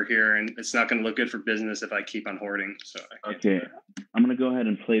surplus over here, and it's not going to look good for business if I keep on hoarding. So I can't do Okay, that. I'm gonna go ahead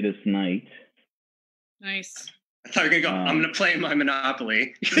and play this knight. Nice. I thought you were going to go, I'm going to play my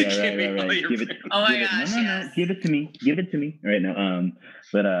Monopoly. Yeah, Give me all right. your Give it. brick. Oh my give it, gosh, no, yes. Give it to me. Give it to me. Right now.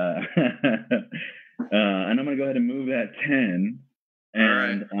 But and I'm gonna go ahead and move that 10. All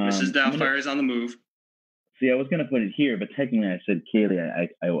right. Mrs. I'm gonna- Doubtfire is on the move. See, I was gonna put it here, but technically I said Kaylee.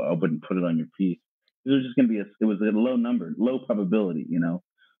 I wouldn't put it on your piece. It was just gonna be it was a low number, low probability, you know.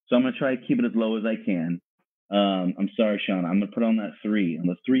 So I'm gonna try to keep it as low as I can. I'm sorry, Shawna. I'm gonna put on that 3, on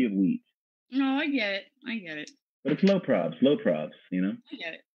the 3 of wheat. No, I get it. But it's low probs, you know.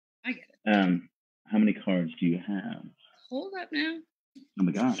 I get it. How many cards do you have? Hold up now. Oh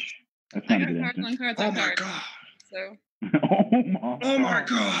my gosh, that's I not a got good cards answer. on cards Oh on my cards. god. So Oh my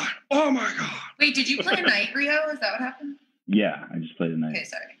god. Oh my god. Wait, did you play a night, Rio? Is that what happened? Yeah, I just played a night. Okay,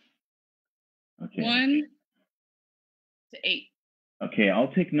 sorry. Okay. 1 to 8. Okay,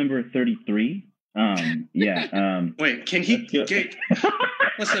 I'll take number 33. Yeah. Wait, can he Let's go. get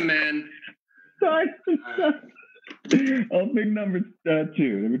listen, man. Sorry. I'll pick number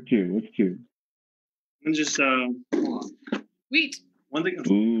 2. Number 2. What's 2? I'm just hold on. Wheat. One thing.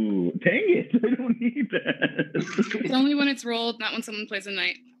 Ooh, dang it! I don't need that. It's only when it's rolled, not when someone plays a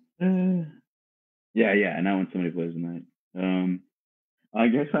night. Yeah. Not when somebody plays a night. I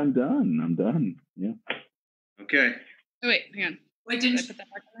guess I'm done. Yeah. Okay. Oh wait, hang on. Wait, Did I put that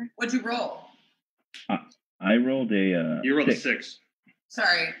back in there? what'd you roll? I rolled a. You rolled 6. a 6.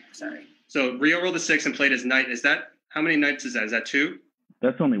 Sorry. So Rio rolled a 6 and played his knight. Is that how many knights is that? Is that 2?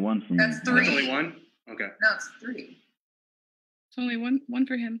 That's only 1 for me. That's 3. That's only 1? Okay. No, it's 3. It's only one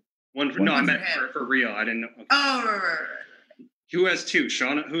for him. One for One no, I for meant him. for Rio. I didn't know. Okay. Oh, right. Who has 2?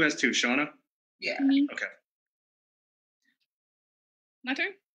 Shawna? Who has 2? Shawna? Yeah. Okay. My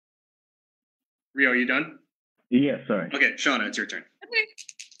turn? Rio, are you done? Yeah, sorry. Okay, Shawna, it's your turn. Okay.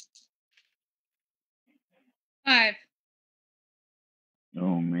 5.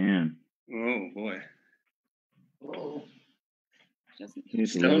 Oh man. Oh boy. Oh. Doesn't.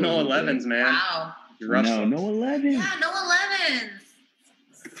 Still no 11s, man. Wow. You're rough. No 11s. Yeah, no 11s.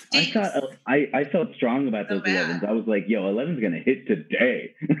 I Stinks. thought I felt strong about So those bad. 11s. I was like, yo, 11's gonna hit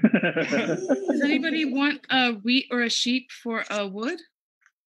today. Does anybody want a wheat or a sheep for a wood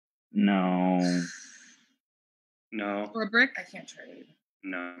No. No. or a brick? I can't trade.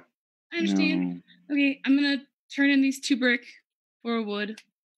 No. I understand. Okay, I'm gonna turn in these 2 brick for a wood,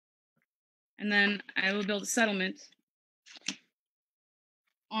 and then I will build a settlement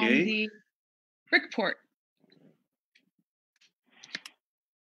on Okay. the brick port.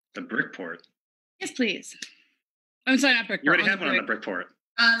 The brick port. Yes, please. I'm sorry, not brick You port. already have one on the brick port.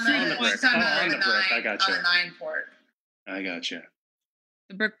 On the, On the brick. she's talking Oh, about on the brick. I got you. On the 9 port. I gotcha.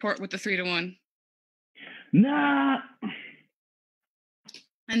 The brick port with the 3-to-1. Nah.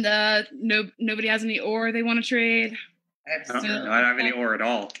 And nobody has any ore they want to trade. I have I zero. don't have any ore at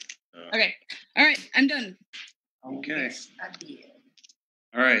all. Okay. All right, I'm done. Okay. Yes, I did.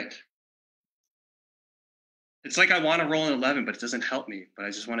 All right. It's like I want to roll an 11, but it doesn't help me. But I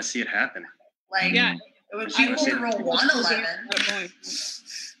just want to see it happen. Like, Yeah. it would I be cool to roll 111.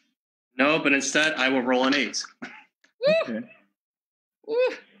 No, but instead I will roll an 8. Woo! Okay. Woo!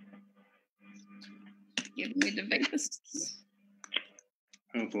 Give me the Vegas.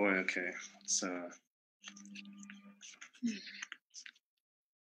 Oh boy. Okay. So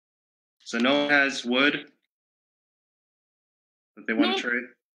no one has wood that they want No. to trade.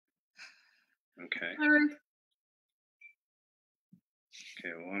 Okay.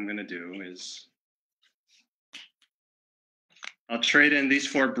 Okay. What I'm gonna do is I'll trade in these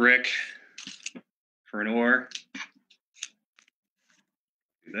 4 brick for an ore.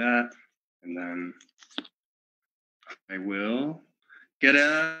 Do that, and then I will get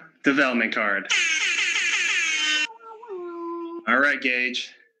a development card. All right,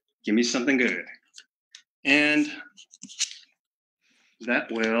 Gage, give me something good. And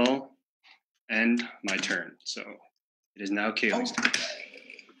that will end my turn. So it is now Kaylee's turn.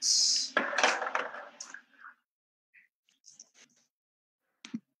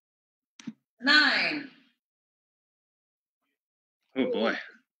 Nine. Oh boy.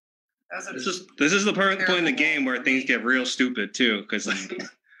 That was This is the point in the game where things get real stupid too, because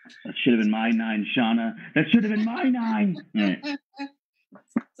That should have been my 9, Shawna. That should have been my 9. Right.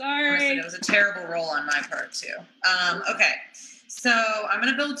 Sorry. Honestly, it was a terrible roll on my part too. Okay, so I'm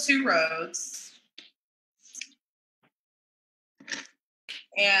gonna build 2 roads,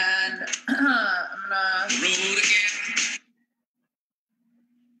 and I'm gonna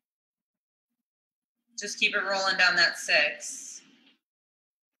just keep it rolling down that 6.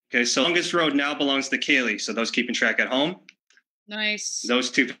 okay, so longest road now belongs to Kaylee. So those keeping track at home, Nice.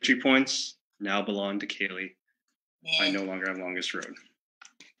 those 2 victory points now belong to Kaylee. Yeah, I no longer have longest road.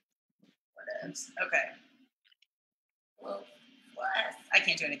 what is? Okay. Well, I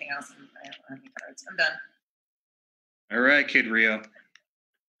can't do anything else. I don't have any cards. I'm done. All right, Kid Rio.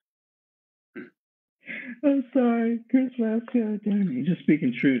 I'm sorry, Chris Vasco. Damn, he's just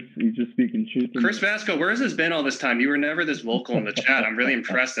speaking truth. Chris Vasco, where has this been all this time? You were never this vocal in the chat. I'm really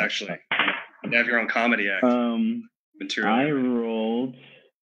impressed, actually. You have your own comedy act material. I rolled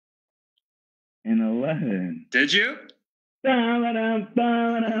an 11. Did you? Wait, really?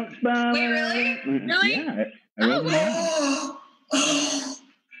 Really? Yeah, I rolled an 11.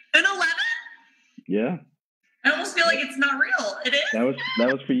 An 11? Yeah, I almost feel like it's not real. It is. that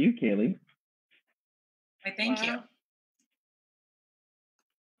was for you, Kaylee. I thank you.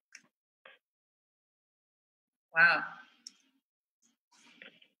 Wow.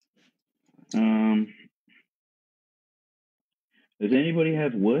 Does anybody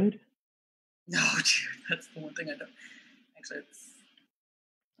have wood? No, dude, that's the one thing I don't. Actually,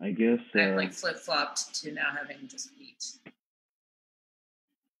 I guess. I've like flip flopped to now having just wheat.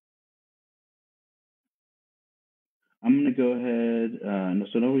 I'm gonna go ahead. No,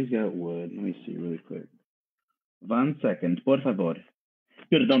 so nobody's got wood. Let me see really quick. 1 second, por favor.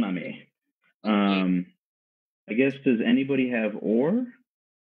 Perdóname. I guess, does anybody have ore?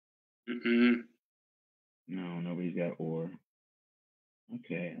 Mm-mm. No, nobody's got ore.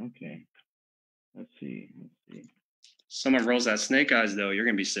 Okay. Let's see. Someone rolls that snake eyes, though. You're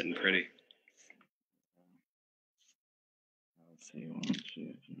going to be sitting pretty. Let's see. 1,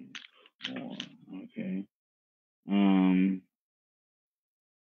 2, 3, 4. Okay. And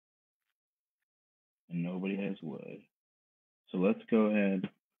nobody has wood. So let's go ahead.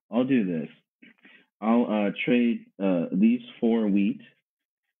 I'll do this. I'll trade these 4 wheat.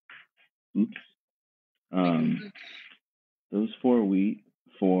 Oops. Those 4 wheat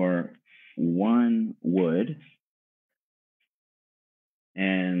for 1 wood.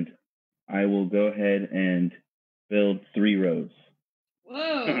 And I will go ahead and build 3 roads.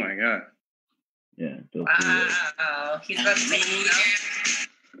 Oh my god. Yeah. Wow. He's about to take it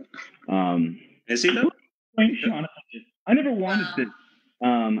Is he though? Shawna, I never wanted this.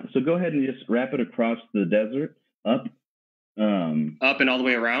 So go ahead and just wrap it across the desert, up. Up and all the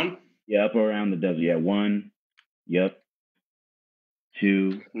way around? Yeah, up around the desert. Yeah, 1. Yep.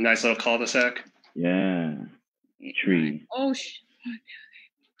 2. Nice little cul-de-sac. Yeah. Tree. Oh,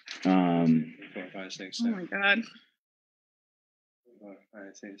 4, 5, 6, 7. Oh my god. 4,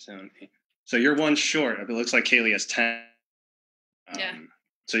 5, 6, 7, 8. So you're one short. It looks like Kaylee has 10. Yeah.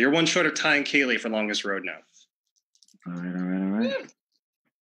 So you're one short of tying Kaylee for longest road now. All right.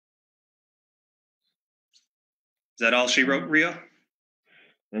 Is that all she wrote, Rio?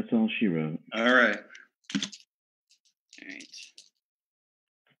 That's all she wrote. All right. All right.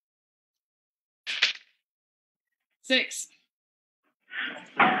 6.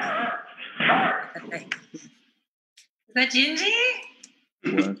 Is that Gingy?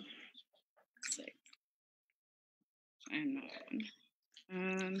 What? 6. And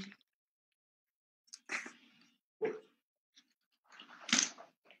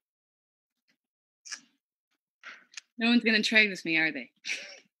no one's gonna trade with me, are they?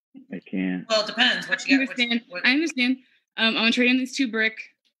 I can't. Well, it depends. What you got? I understand. I want to trade in these 2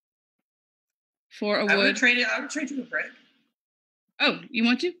 brick for a wood. I would trade you a brick. Oh, you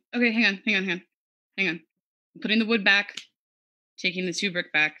want to? Okay, hang on. I'm putting the wood back, taking the 2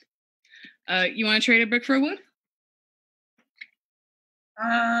 brick back. You want to trade a brick for a wood?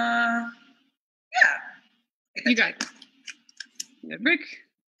 Yeah. You got it. You got a brick.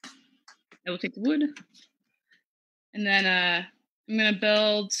 I will take the wood. And then I'm gonna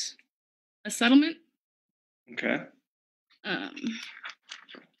build a settlement. Okay.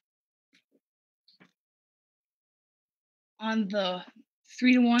 On the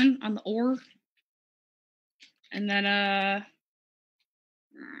 3-to-1 on the ore. And then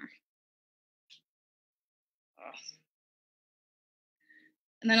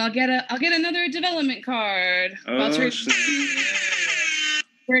I'll get another development card. I'll trade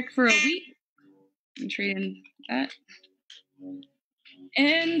brick for a wheat. I'm trading that.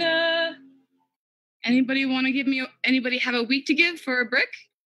 And anybody have a wheat to give for a brick?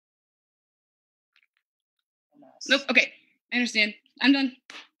 Nope. Okay, I understand. I'm done.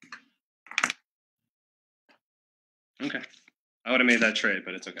 Okay. I would have made that trade,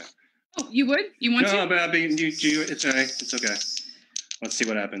 but it's okay. Oh, you would? You want to? No, but I mean, it's all right. It's okay. Let's see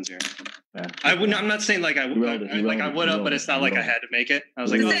what happens here. I wouldn't. I'm not saying like I would have, but it's not like I had to make it. I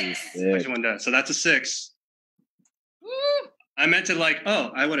was like, one done. So that's a 6. Woo! I meant to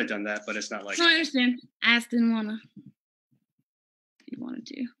I would have done that, but it's not like. No, I understand. I just didn't wanna. You wanted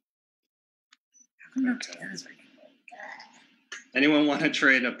to. Okay. Anyone want to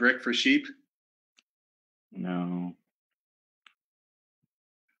trade a brick for sheep? No.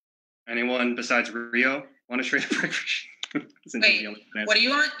 Anyone besides Rio want to trade a brick for sheep? Wait, what do you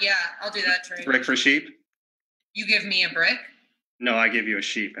want? Yeah, I'll do that trade. Brick for sheep? You give me a brick? No, I give you a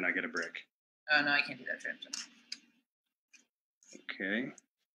sheep and I get a brick. Oh, no, I can't do that trade. Okay.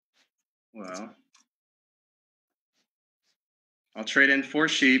 Well, I'll trade in 4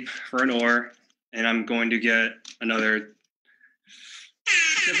 sheep for an ore, and I'm going to get another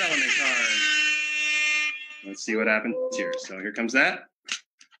development card. Let's see what happens here. So here comes that.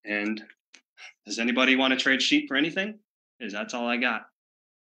 And does anybody want to trade sheep for anything? Because that's all I got.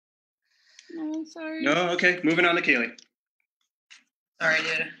 No, sorry. No, okay. Moving on to Kaylee. Sorry,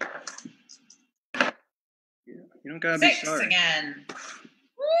 dude. You don't gotta 6 be sorry. again.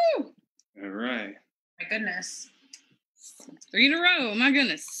 Woo! All right. My goodness. 3 in a row. My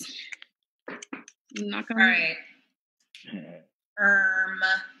goodness. Not gonna. All right.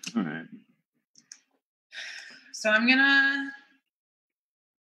 All right. So I'm gonna.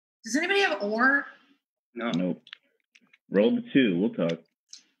 Does anybody have ore? No. Nope. Roll the 2. We'll talk.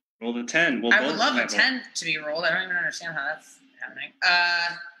 Roll the 10. I would love a 10 to be rolled. I don't even understand how that's happening.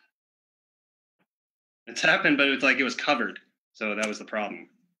 It's happened, but it's like it was covered. So that was the problem.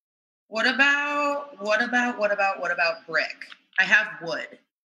 What about brick? I have wood.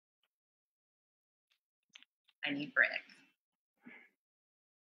 I need brick.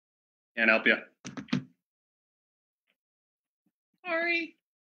 Can't help you. Sorry.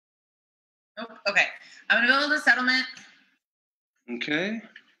 Nope. Okay. I'm gonna build a settlement. Okay.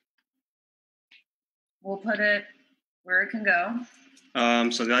 We'll put it where it can go.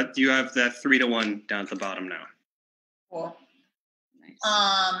 So that you have that 3-to-1 down at the bottom now. Cool. Nice.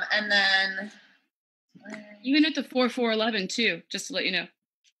 And then Even at the 4-4-11 too, just to let you know.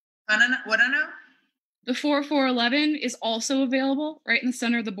 What I know? The 4-4-11 is also available right in the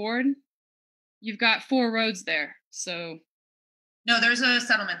center of the board. You've got 4 roads there, so. No, there's a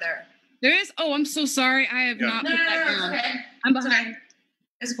settlement there. There is? Oh, I'm so sorry. I have not put that down. Okay. I'm behind.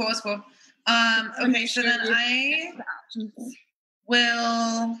 It's cool. It's cool. Okay, so then I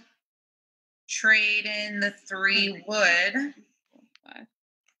will trade in the 3 wood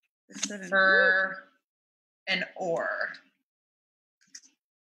for an ore.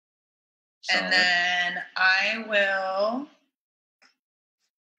 Solid. And then I will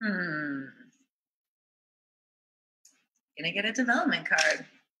gonna get a development card.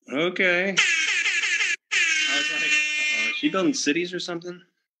 Okay. I was like, is she building cities or something?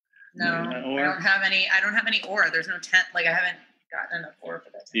 No, I don't have any. I don't have any ore. There's no tent. Like I haven't gotten enough ore for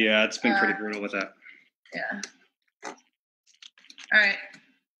that. Yeah, it's been pretty brutal with that. Yeah. All right,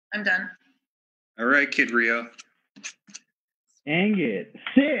 I'm done. All right, Kid Rio. Dang it.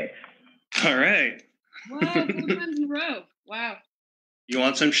 6. All right. Wow, 4 times in a row. Wow. You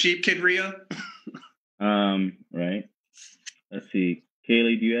want some sheep, Kid Rio? Right. Let's see.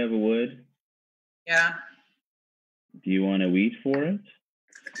 Kaylee, do you have a wood? Yeah. Do you want a wheat for it?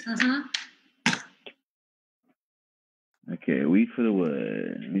 Mm-hmm. Okay, wheat for the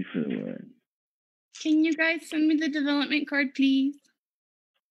wood. Wheat for the wood. Can you guys send me the development card, please?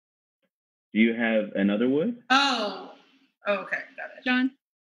 Do you have another wood? Oh, okay, got it. John?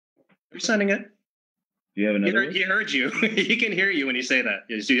 I'm sending it. Do you have another wood? He heard you. He can hear you when you say that.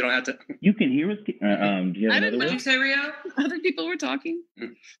 So you don't have to. You can hear us. Do you have I another didn't know. Did you wood? say Rio? Other people were talking.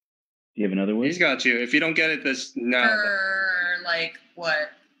 Do you have another wood? He's got you. If you don't get it, For like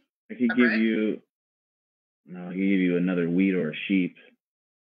what? I could a give brick? you. No, I could give you another wheat or a sheep.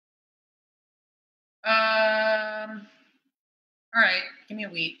 All right, give me a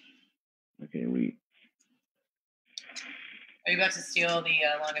wheat. Okay, wheat. Are you about to steal the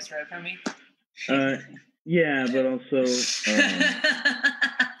longest road from me? Yeah, but also,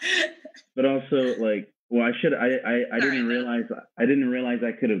 like, well, I didn't realize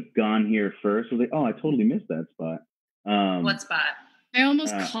I could have gone here first. I was like, oh, I totally missed that spot. What spot? I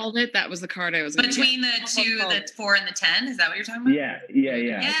almost called it. That was the card I was going to get. Between the 2, the 4, and the 10? Is that what you're talking about? Yeah. Yeah,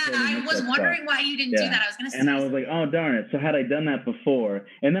 totally I missed was that wondering spot. why you didn't do that. I was gonna say. And I was like, oh darn it! So had I done that before,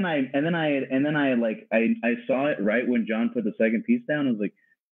 and then I saw it right when John put the second piece down. I was like,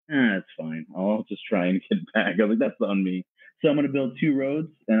 it's fine. I'll just try and get back. I was like, that's on me. So I'm gonna build 2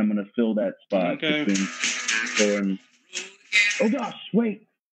 roads, and I'm gonna fill that spot between 4 and. Oh gosh! Wait.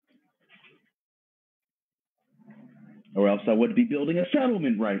 Or else I would be building a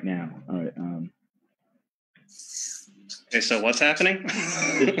settlement right now. All right. Okay, so what's happening?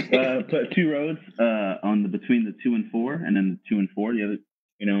 Put 2 roads on between the 2 and 4, and then the 2 and 4, the other,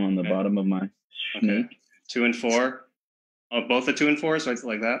 on the bottom of my snake. Okay. 2 and 4. Oh, both the 2 and 4, so it's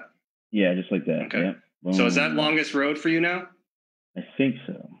like that. Yeah, just like that. Okay. Yep. So is that longest road for you now? I think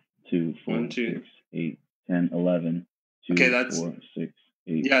so. 2, 4, 1, 2. 6, 8, 10, 11. 2, Okay, that's 4, 6,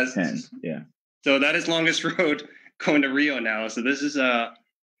 8, yeah, 10. Yeah. So that is longest road going to Rio now. So this is the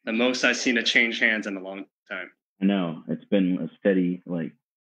most I've seen it change hands in a long time. I know. It's been a steady, like,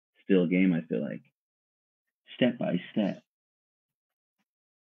 still game, I feel like. Step by step.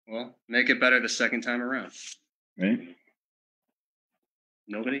 Well, make it better the second time around. Right?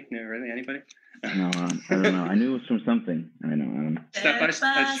 Nobody? No, really? Anybody? No, I don't know. I knew it was from something. I know. Step by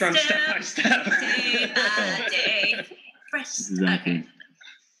step. It's from step by step. Day by day. Fresh. Exactly. Okay.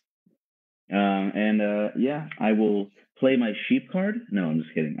 Yeah, I will play my sheep card. No, I'm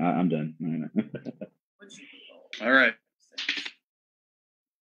just kidding. I'm done. No. All right.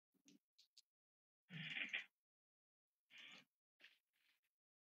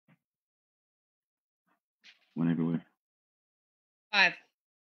 Went everywhere. 5.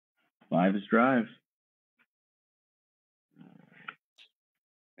 5 is drive.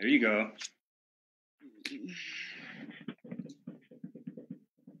 There you go.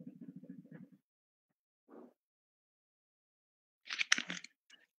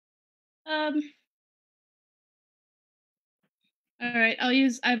 All right,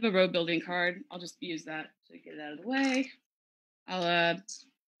 I have a road building card. I'll just use that to get it out of the way. I'll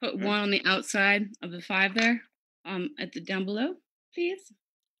put 1 on the outside of the 5 there, at the down below, please.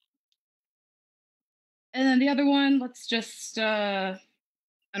 And then the other one, let's just, I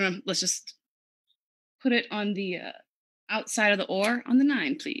don't know, let's just put it on the outside of the ore on the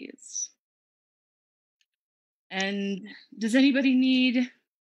 9, please. And does anybody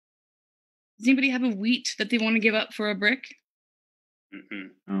have a wheat that they want to give up for a brick? Mm-hmm.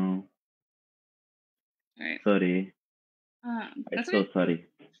 Oh. All right. Sorry. That's so okay. sorry.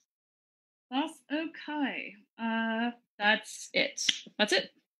 That's okay. That's it. That's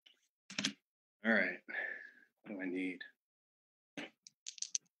it. All right. What do I need?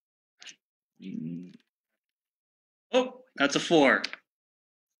 Mm. Oh, That's a 4.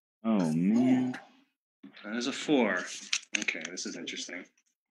 Oh man, That is a 4. Okay, this is interesting.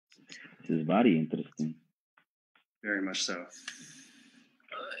 this is very interesting. Very much so.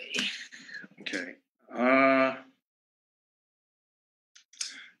 Okay.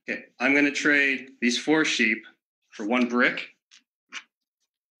 Okay, I'm going to trade these 4 sheep for 1 brick.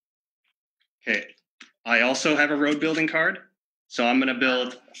 Okay, I also have a road building card, so I'm going to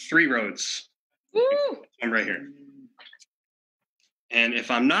build 3 roads. Woo! I'm right here. And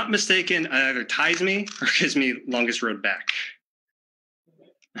if I'm not mistaken, it either ties me or gives me longest road back.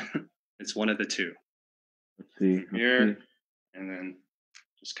 It's one of the two. Let's see. Here, and then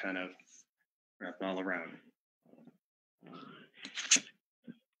just kind of wrap it all around.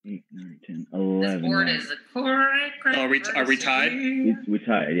 8, 9, 10, This 11. board yeah. is the correct. Oh, are we tied? We're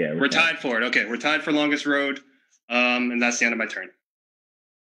tied. Yeah, We're tied for it. Okay, we're tied for longest road. And that's the end of my turn.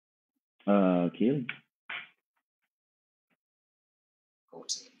 Keely.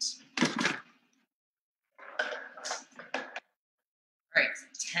 All right,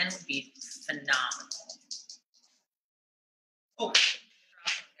 10 would be phenomenal. Oh, guys.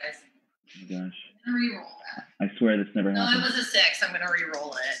 Oh my gosh. I'm gonna re-roll that. I swear this never No, it happened. was a 6. I'm gonna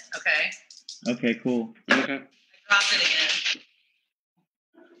re-roll it. Okay. Okay, cool. Okay. I dropped it again.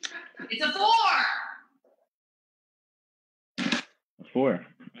 It's a 4. A 4.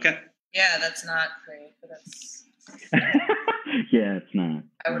 Okay. Yeah, that's not great, but that's. Yeah, it's not.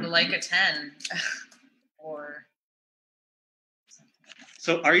 I would like a 10. Or.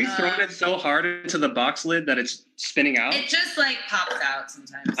 So are you throwing it so hard into the box lid that it's spinning out? It just like pops out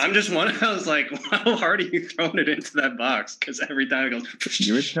sometimes. I'm just wondering, I was like, how hard are you throwing it into that box? Because every time it goes...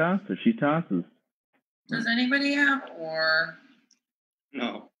 You're a tosser. She tosses. Does anybody have or?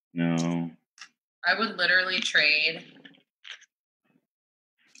 No. No. I would literally trade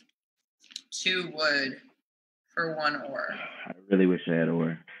 2 wood for 1 ore. I really wish I had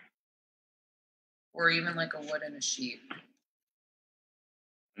ore. Or even like a wood and a sheep.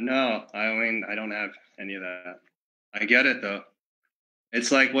 No, I mean, I don't have any of that. I get it, though.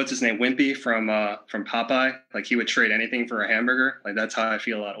 It's like, what's his name? Wimpy from Popeye. Like, he would trade anything for a hamburger. Like, that's how I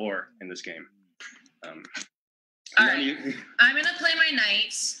feel about ore in this game. All right. I'm going to play my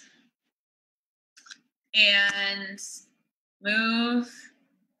knight and move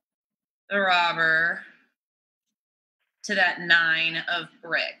the robber to that 9 of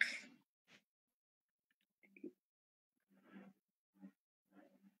brick.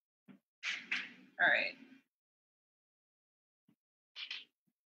 All right.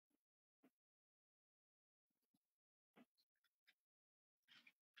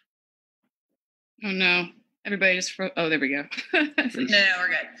 Oh no. Everybody just froze. Oh, there we go. No, we're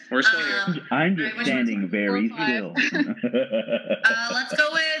good. We're still here. I'm just standing very 4 or 5. still. Let's go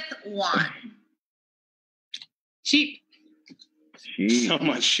with 1. Sheep. Sheep. So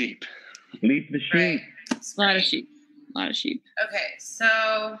much sheep. Bleep the sheep. Right. A lot of sheep. A lot of sheep. Okay, so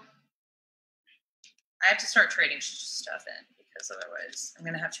I have to start trading stuff in because otherwise I'm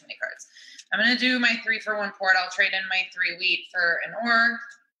going to have too many cards. I'm going to do my 3 for 1 port. I'll trade in my 3 wheat for an ore.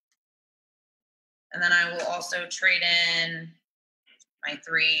 And then I will also trade in my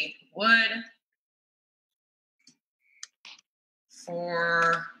 3 wood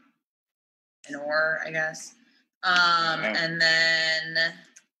for an ore, I guess. And then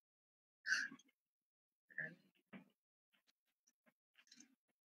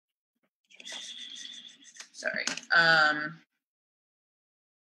sorry.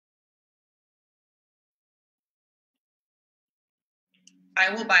 I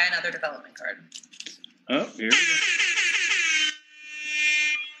will buy another development card. Oh, here we go.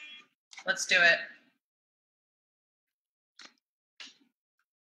 Let's do it.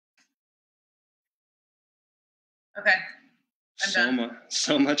 Okay. I'm done.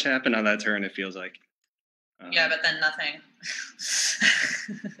 So much happened on that turn, it feels like. Yeah, but then nothing.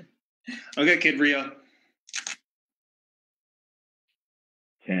 Okay, Kid Rio.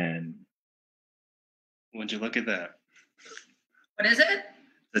 10. Would you look at that? What is it?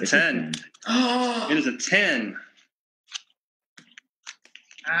 The It's 10. Oh, It is a 10.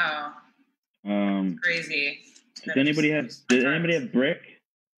 wow. Crazy. Did anybody have brick?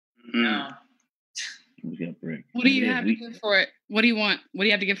 No. Who's got brick? What do you Anybody have to give for it? What do you want? What do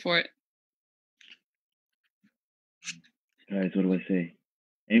you have to give for it? Guys, what do I say?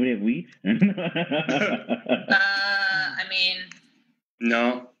 Anybody have wheat? I mean,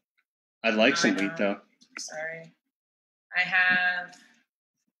 No. I'd like some I wheat, know. though. Sorry. I have.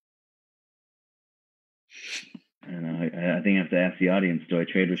 I don't know. I think I have to ask the audience. Do I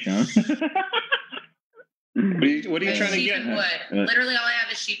trade with Sean? What are you trying to sheep get? and wood. Literally, all I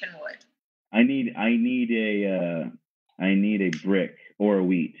have is sheep and wood. I need I need a brick or a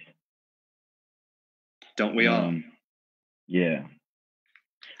wheat. Don't we all? Yeah.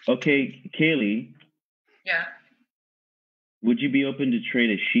 Okay, Kaylee. Yeah. Would you be open to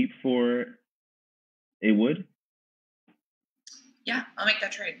trade a sheep for a wood? Yeah, I'll make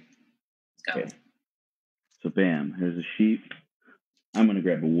that trade. Let's go. Okay. So bam, here's a sheep. I'm gonna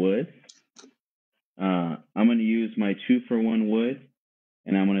grab a wood. I'm gonna use my 2-for-1 wood,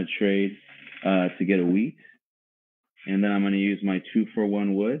 and I'm gonna trade to get a wheat. And then I'm gonna use my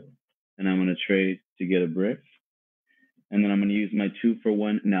 2-for-1 wood, and I'm gonna trade to get a brick. And then I'm gonna use my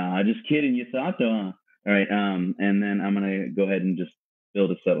 2-for-1. Nah, just kidding. You thought though, huh? All right. And then I'm gonna go ahead and just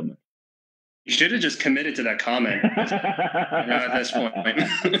build a settlement. You should have just committed to that comment at this point.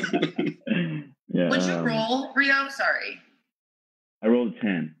 Yeah. Would you roll, Rio? Sorry. I rolled a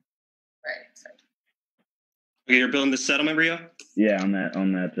 10. Right. Sorry. Okay, you're building the settlement, Rio? Yeah, on that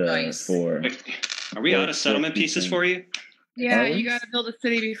Nice. 4. Wait, are we out of settlement pieces for you? Yeah, Are we? you got to build a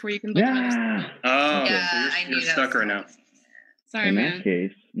city before you can build another Yeah. city. Oh, Yeah, so I you're knew that. stuck right now. Sorry, In man. that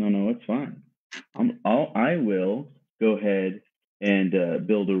case, no, it's fine. I will go ahead and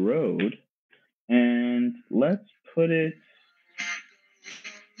build a road, and let's put it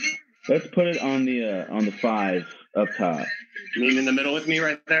on the 5 up top. You mean in the middle with me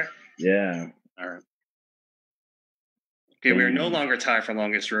right there? Yeah. All right. Okay, we are no longer tied for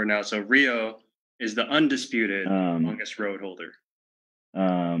longest road now, so Rio is the undisputed longest road holder.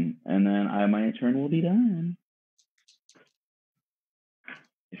 And then my turn will be done.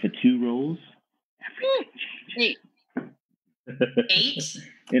 If a 2 rolls, 8. 8?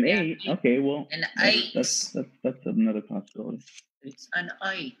 An Yeah. 8. Okay, well, An 8. that's another possibility. It's an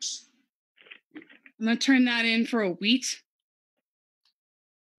 8. I'm going to turn that in for a wheat.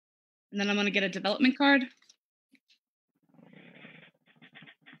 And then I'm going to get a development card.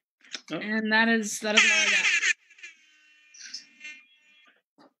 Oh. And that is all I got.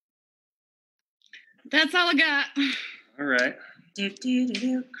 That's all I got. All right.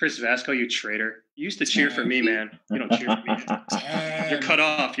 Chris Vasco, you traitor. You used to cheer for me, man. You don't cheer for me. You're cut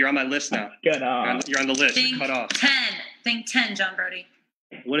off. You're on my list now. Cut off. You're on the list. Think You're cut off. 10. Think 10, John Brody.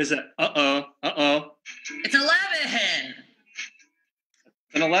 What is that? Uh-oh. It's 11.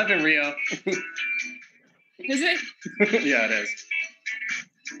 It's an 11, Rio. Is it? Yeah, it is.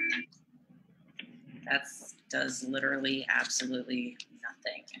 That does literally absolutely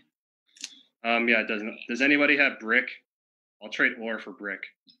nothing. Yeah, it doesn't. Does anybody have brick? I'll trade ore for brick.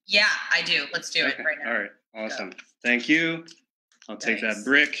 Yeah, I do. Let's do it right now. All right. Awesome. Thank you. I'll take Nice. that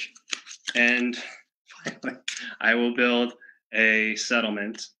brick, and I will build a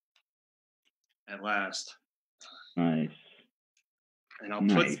settlement at last. Nice. And I'll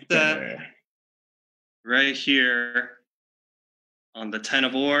put that right here on the 10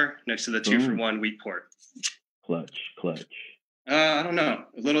 of ore next to the 2-for-1 wheat port. Clutch. I don't know.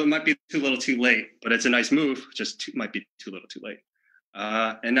 It might be too little too late, but it's a nice move. Might be too little too late.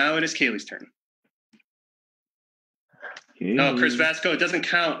 And now it is Kaylee's turn. Okay. No, Chris Vasco, it doesn't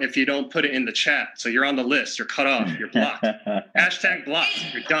count if you don't put it in the chat. So you're on the list. You're cut off. You're blocked. Hashtag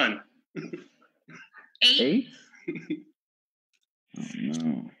blocked. You're done. 8? Oh,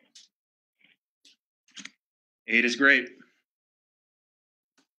 no. 8 is great.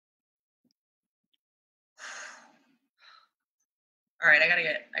 All right, I gotta.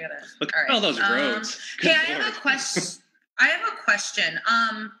 Look all at right. all those roads. Hey, Good I have Lord. a question.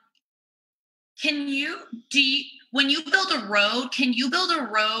 When you build a road, can you build a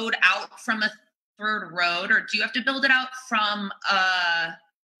road out from a third road, or do you have to build it out from a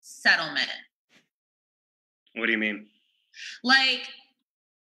settlement? What do you mean? Like,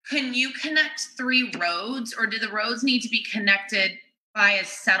 can you connect 3 roads, or do the roads need to be connected by a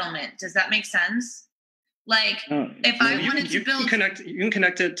settlement? Does that make sense? Like, if I wanted to build, you can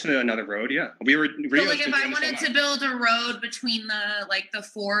connect it to another road. Yeah, so like if I wanted to build a road between the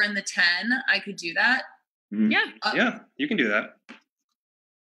 4 and the 10, I could do that. Mhm. Yeah. Yeah, you can do that.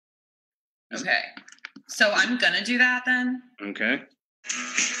 Okay. So I'm gonna do that then. Okay.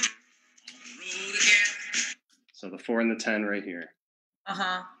 So the 4 and the 10 right here.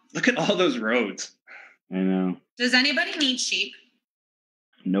 Uh-huh. Look at all those roads. I know. Does anybody need sheep?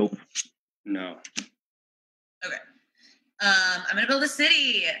 Nope. No. Okay. I'm gonna build a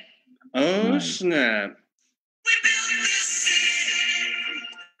city. Oh, Nice. snap.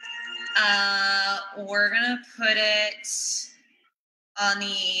 We're gonna put it on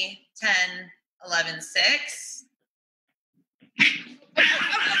the 10, 11, 6.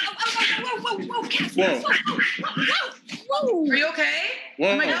 Whoa. Are you okay? Whoa.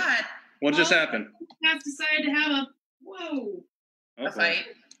 Oh my god. What just happened? I've decided to have a Oh, A fight.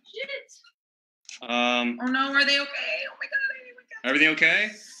 shit. Oh no, are they okay? Oh my god. Everything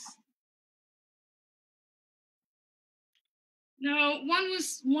okay? No, one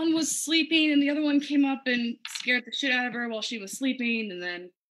was sleeping, and the other one came up and scared the shit out of her while she was sleeping, and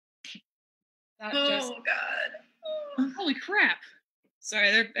then that God. Holy crap!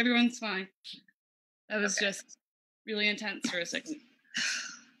 Sorry, everyone's fine. That was just really intense for a second.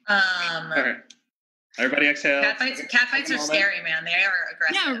 Okay. Everybody exhale. Cat fights are scary, man. They are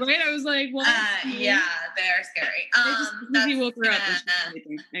aggressive. Yeah, right. I was like, well, yeah, they're scary. He woke her up.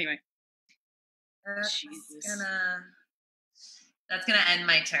 Anyway, that's gonna end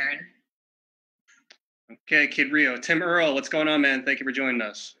my turn. Okay, Kid Rio. Tim Earl, what's going on, man? Thank you for joining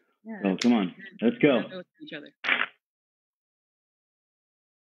us. yeah. Oh, come on. Let's go. Each other.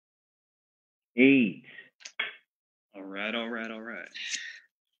 8. All right. I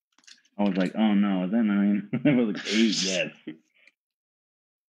was like, oh no, is that 9? I was like, 8, yes.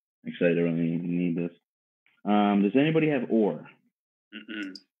 Actually, I don't really need this. Does anybody have ore?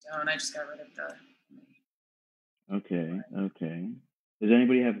 Mm-mm. Oh, and I just got rid of the... Okay. Does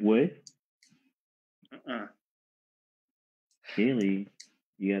anybody have wood? Kaylee,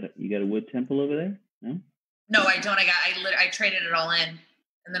 you got a wood temple over there? No? No, I don't. I traded it all in,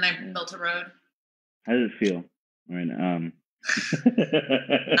 and then I built a road. How did it feel? Right. Not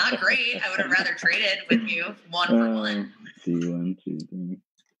great. I would have rather traded with you 1 for 1. Let's see, 1, 2,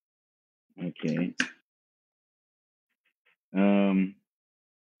 3. Okay.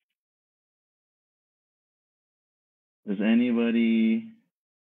 Does anybody?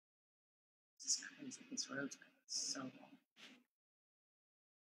 This is crazy. This road's so long.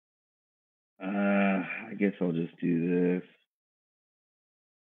 I guess I'll just do this.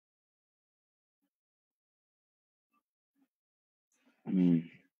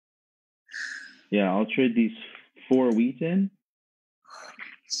 Yeah, I'll trade these 4 wheat in.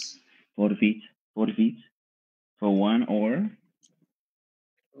 4 feet for 1 ore.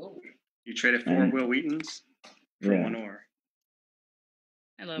 Oh. You traded 4 Will Wheatons for 1 ore.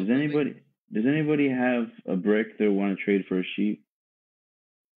 I love. Does anybody have a brick they want to trade for a sheep?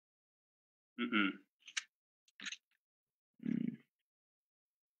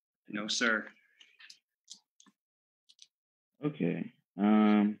 No, sir. Okay.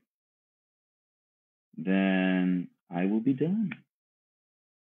 Then I will be done.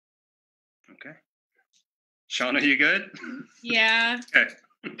 Okay. Shawna, you good? Yeah. Okay.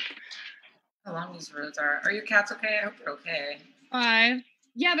 How long these roads are. Are your cats okay? I hope they're okay. 5.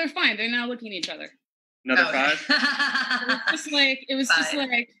 Yeah, they're fine. They're now looking at each other. Another 5? It was just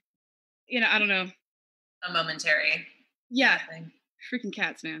like, I don't know. A momentary. Yeah. Thing. Freaking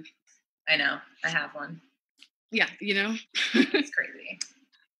cats, man. I know. I have one. Yeah, It's crazy.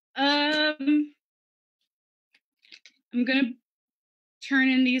 I'm gonna turn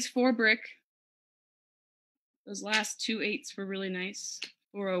in these 4 brick. Those last 2 8s were really nice.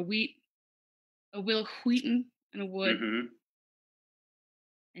 Or a Will Wheaton and a wood. Mm-hmm.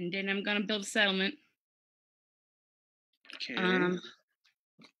 And then I'm gonna build a settlement. Okay. Down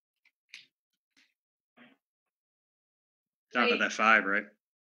to that 5, right?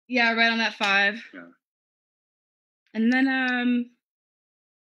 Yeah, right on that 5. Yeah. And then I'm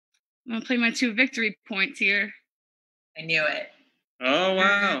gonna play my 2 victory points here. I knew it. Oh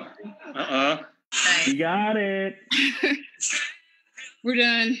wow. Nice. You got it. We're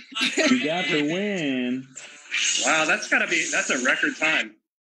done. You got the win. Wow, that's a record time.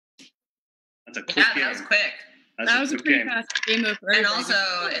 That's a quick game. That was quick. That was a pretty fast game though. And also,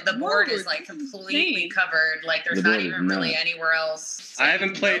 the board is like completely covered. Like there's not even really anywhere else. I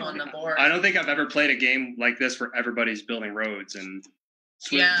haven't played on the board. I don't think I've ever played a game like this where everybody's building roads and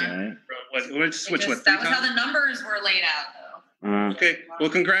switch. Yeah. That was how the numbers were laid out, though. Okay. Well,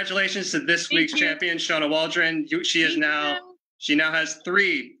 congratulations to this week's champion, Shawna Waldron. She now has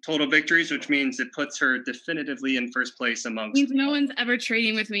 3 total victories, which means it puts her definitively in first place amongst. Means no one's ever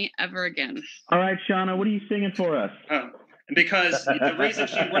trading with me ever again. All right, Shawna, what are you singing for us? And because the reason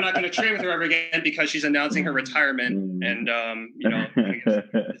we're not going to trade with her ever again because she's announcing her retirement, and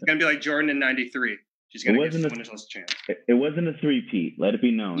it's going to be like Jordan in '93. She's going to get someone else's chance. It wasn't a 3-peat. Let it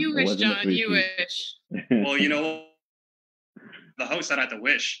be known. You wish, John. You wish. Well, the host said I had to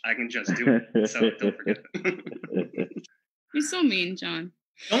wish. I can just do it. So don't forget it. You're so mean, John.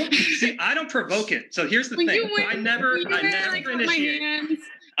 I don't provoke it. So here's the thing. I never initiate.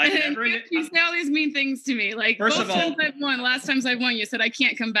 You say all these mean things to me. Like first both of all, times I've won. Last times I've won, you said I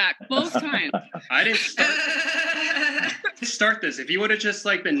can't come back. Both times. I didn't start this. If you would have just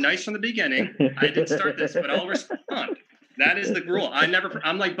been nice from the beginning, I didn't start this, but I'll respond. That is the rule.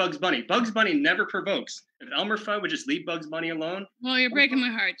 I'm like Bugs Bunny. Bugs Bunny never provokes. If Elmer Fudd would just leave Bugs Bunny alone. Well, you're breaking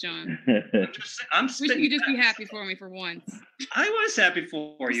my heart, John. I'm Wish spitting. you could just be happy for me for once. I was happy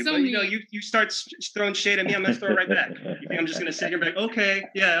for you, So but you know, mean. you start throwing shade at me, I'm gonna throw it right back. You think I'm just gonna sit here and be like, okay,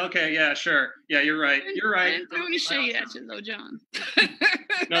 yeah, sure, yeah, you're right. I didn't throw any shade at you, though, John.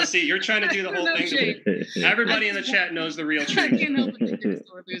 No, see, you're trying to do the whole No thing. shade. Everybody in the chat knows the real I truth. can't help but think you're a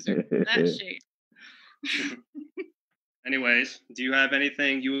sore loser. That shade. Anyways, do you have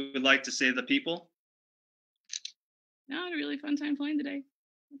anything you would like to say to the people? No, I had a really fun time playing today.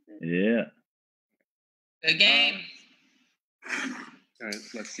 Yeah. Good game. All right,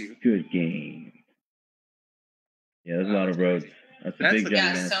 let's see. Good game. Yeah, there's a lot of roads. That's a That's big the-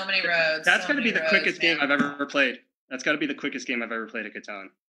 giant. Yeah, so many roads. That's so got to be many the roads, quickest game man. I've ever played. That's got to be the quickest game I've ever played at Catan.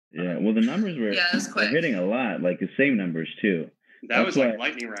 Yeah, well, the numbers were, Yeah, it was were quick. hitting a lot, like the same numbers too. That That's was like why-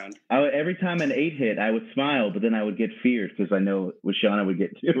 lightning round. Every time an 8 hit, I would smile, but then I would get feared because I know what Shawna would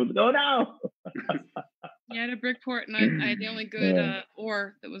get too. Oh no! Yeah, I had a brick port, and I had the only good Yeah.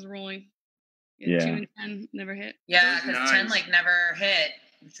 ore that was rolling. Yeah. 2 and 10 never hit. Yeah, Those because 10 nines. like never hit,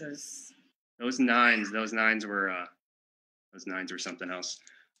 which was Those nines were something else.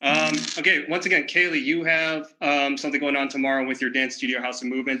 Okay, once again, Kaylee, you have something going on tomorrow with your dance studio, House of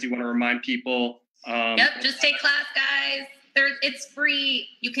Movement. Do you want to remind people? Yep, just take class, guys. It's free.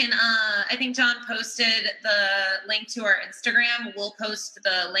 You can I think John posted the link to our Instagram. We'll post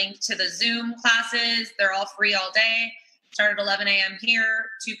the link to the Zoom classes. They're all free all day. Start at 11 a.m. here,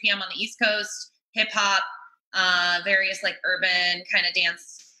 2 p.m. on the East Coast. Hip hop, various like urban kind of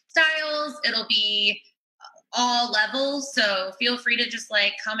dance styles. It'll be all levels, so feel free to just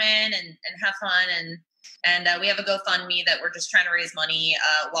like come in and have fun. And we have a GoFundMe that we're just trying to raise money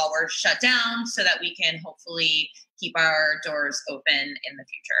while we're shut down so that we can hopefully keep our doors open in the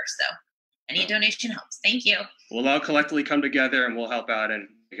future. So any donation helps. Thank you. We'll all collectively come together and we'll help out and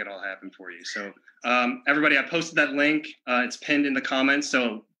make it all happen for you. So everybody, I posted that link. It's pinned in the comments.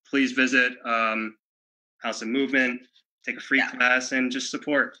 So please visit House of Movement, take a free class, and just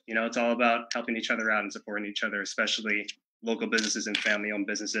support. You know, it's all about helping each other out and supporting each other, especially local businesses and family-owned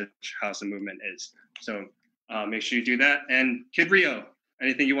businesses, which House of Movement is. So make sure you do that. And Kid Rio,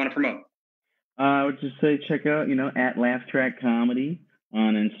 anything you want to promote? I would just say check out, at Laugh Track Comedy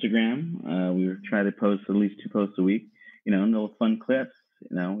on Instagram. We try to post at least 2 posts a week. Little fun clips.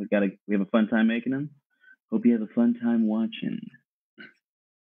 We have a fun time making them. Hope you have a fun time watching.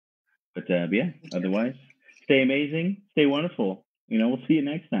 But yeah, otherwise, stay amazing, stay wonderful. We'll see you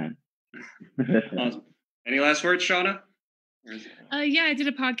next time. Awesome. Any last words, Shawna? Yeah, I did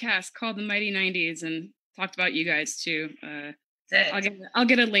a podcast called The Mighty 90s and talked about you guys too. I'll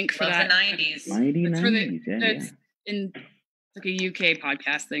get a link for Love that. the 90s. Mighty It's 90s, it's in like a UK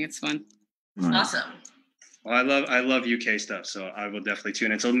podcast thing. It's fun. Awesome. Well, I love UK stuff, so I will definitely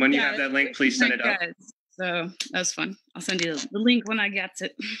tune in. So when you have that link, please send it out. So that was fun. I'll send you the link when I get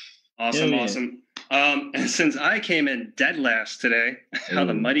it. Awesome, Yeah. awesome. And since I came in dead last today, how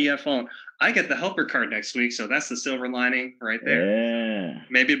the mighty have fallen, I get the helper card next week, so that's the silver lining right there. Yeah.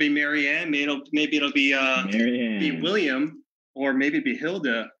 Maybe it'll be Marianne, maybe it'll be Marianne. William, or maybe it'll be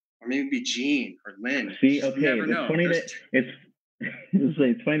Hilda, or maybe it'll be Jean or Lynn. See, okay, never it's know. funny that it's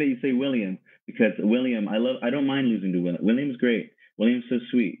funny that you say William, because William, I don't mind losing to William. William's great. William's so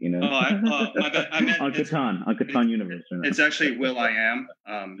sweet, Oh, my bad. I meant on Catan Universe. it's actually Will I Am.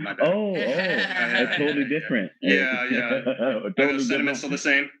 My bad. Oh, that's totally different. Yeah. Totally Sentiments different, still the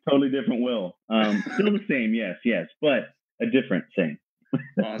same. totally different Will. Still the same, yes, but a different same.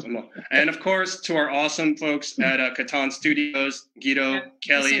 Awesome. And of course, to our awesome folks at Catan Studios, Guido,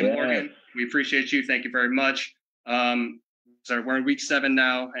 Kelly, and Yes. Morgan, we appreciate you. Thank you very much. So we're in week 7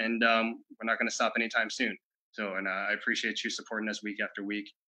 now, and we're not going to stop anytime soon. So, and I appreciate you supporting us week after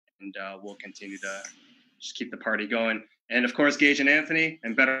week, and we'll continue to just keep the party going. And of course, Gage and Anthony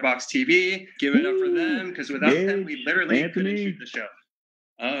and Betterbox TV, give it up for them, because without them, we literally couldn't shoot the show.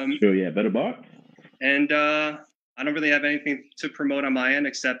 Sure, yeah, Betterbox. And I don't really have anything to promote on my end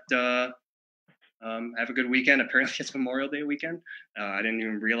except have a good weekend. Apparently, it's Memorial Day weekend. I didn't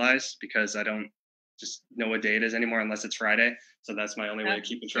even realize, because I don't just know what day it is anymore unless it's Friday. So that's my only way of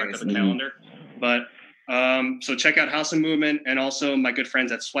keeping track of the calendar. But so check out House of Movement and also my good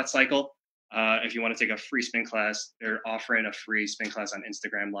friends at Sweat Cycle. If you want to take a free spin class, they're offering a free spin class on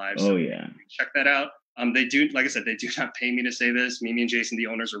Instagram Live. So check that out. They do, like I said, they do not pay me to say this. Mimi and Jason, the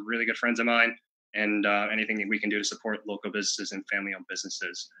owners, are really good friends of mine. And anything that we can do to support local businesses and family-owned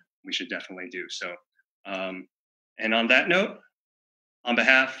businesses, we should definitely do. So, and on that note, on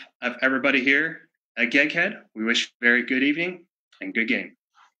behalf of everybody here at GEGGHEAD, we wish you a very good evening and good game.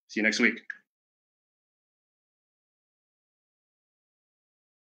 See you next week.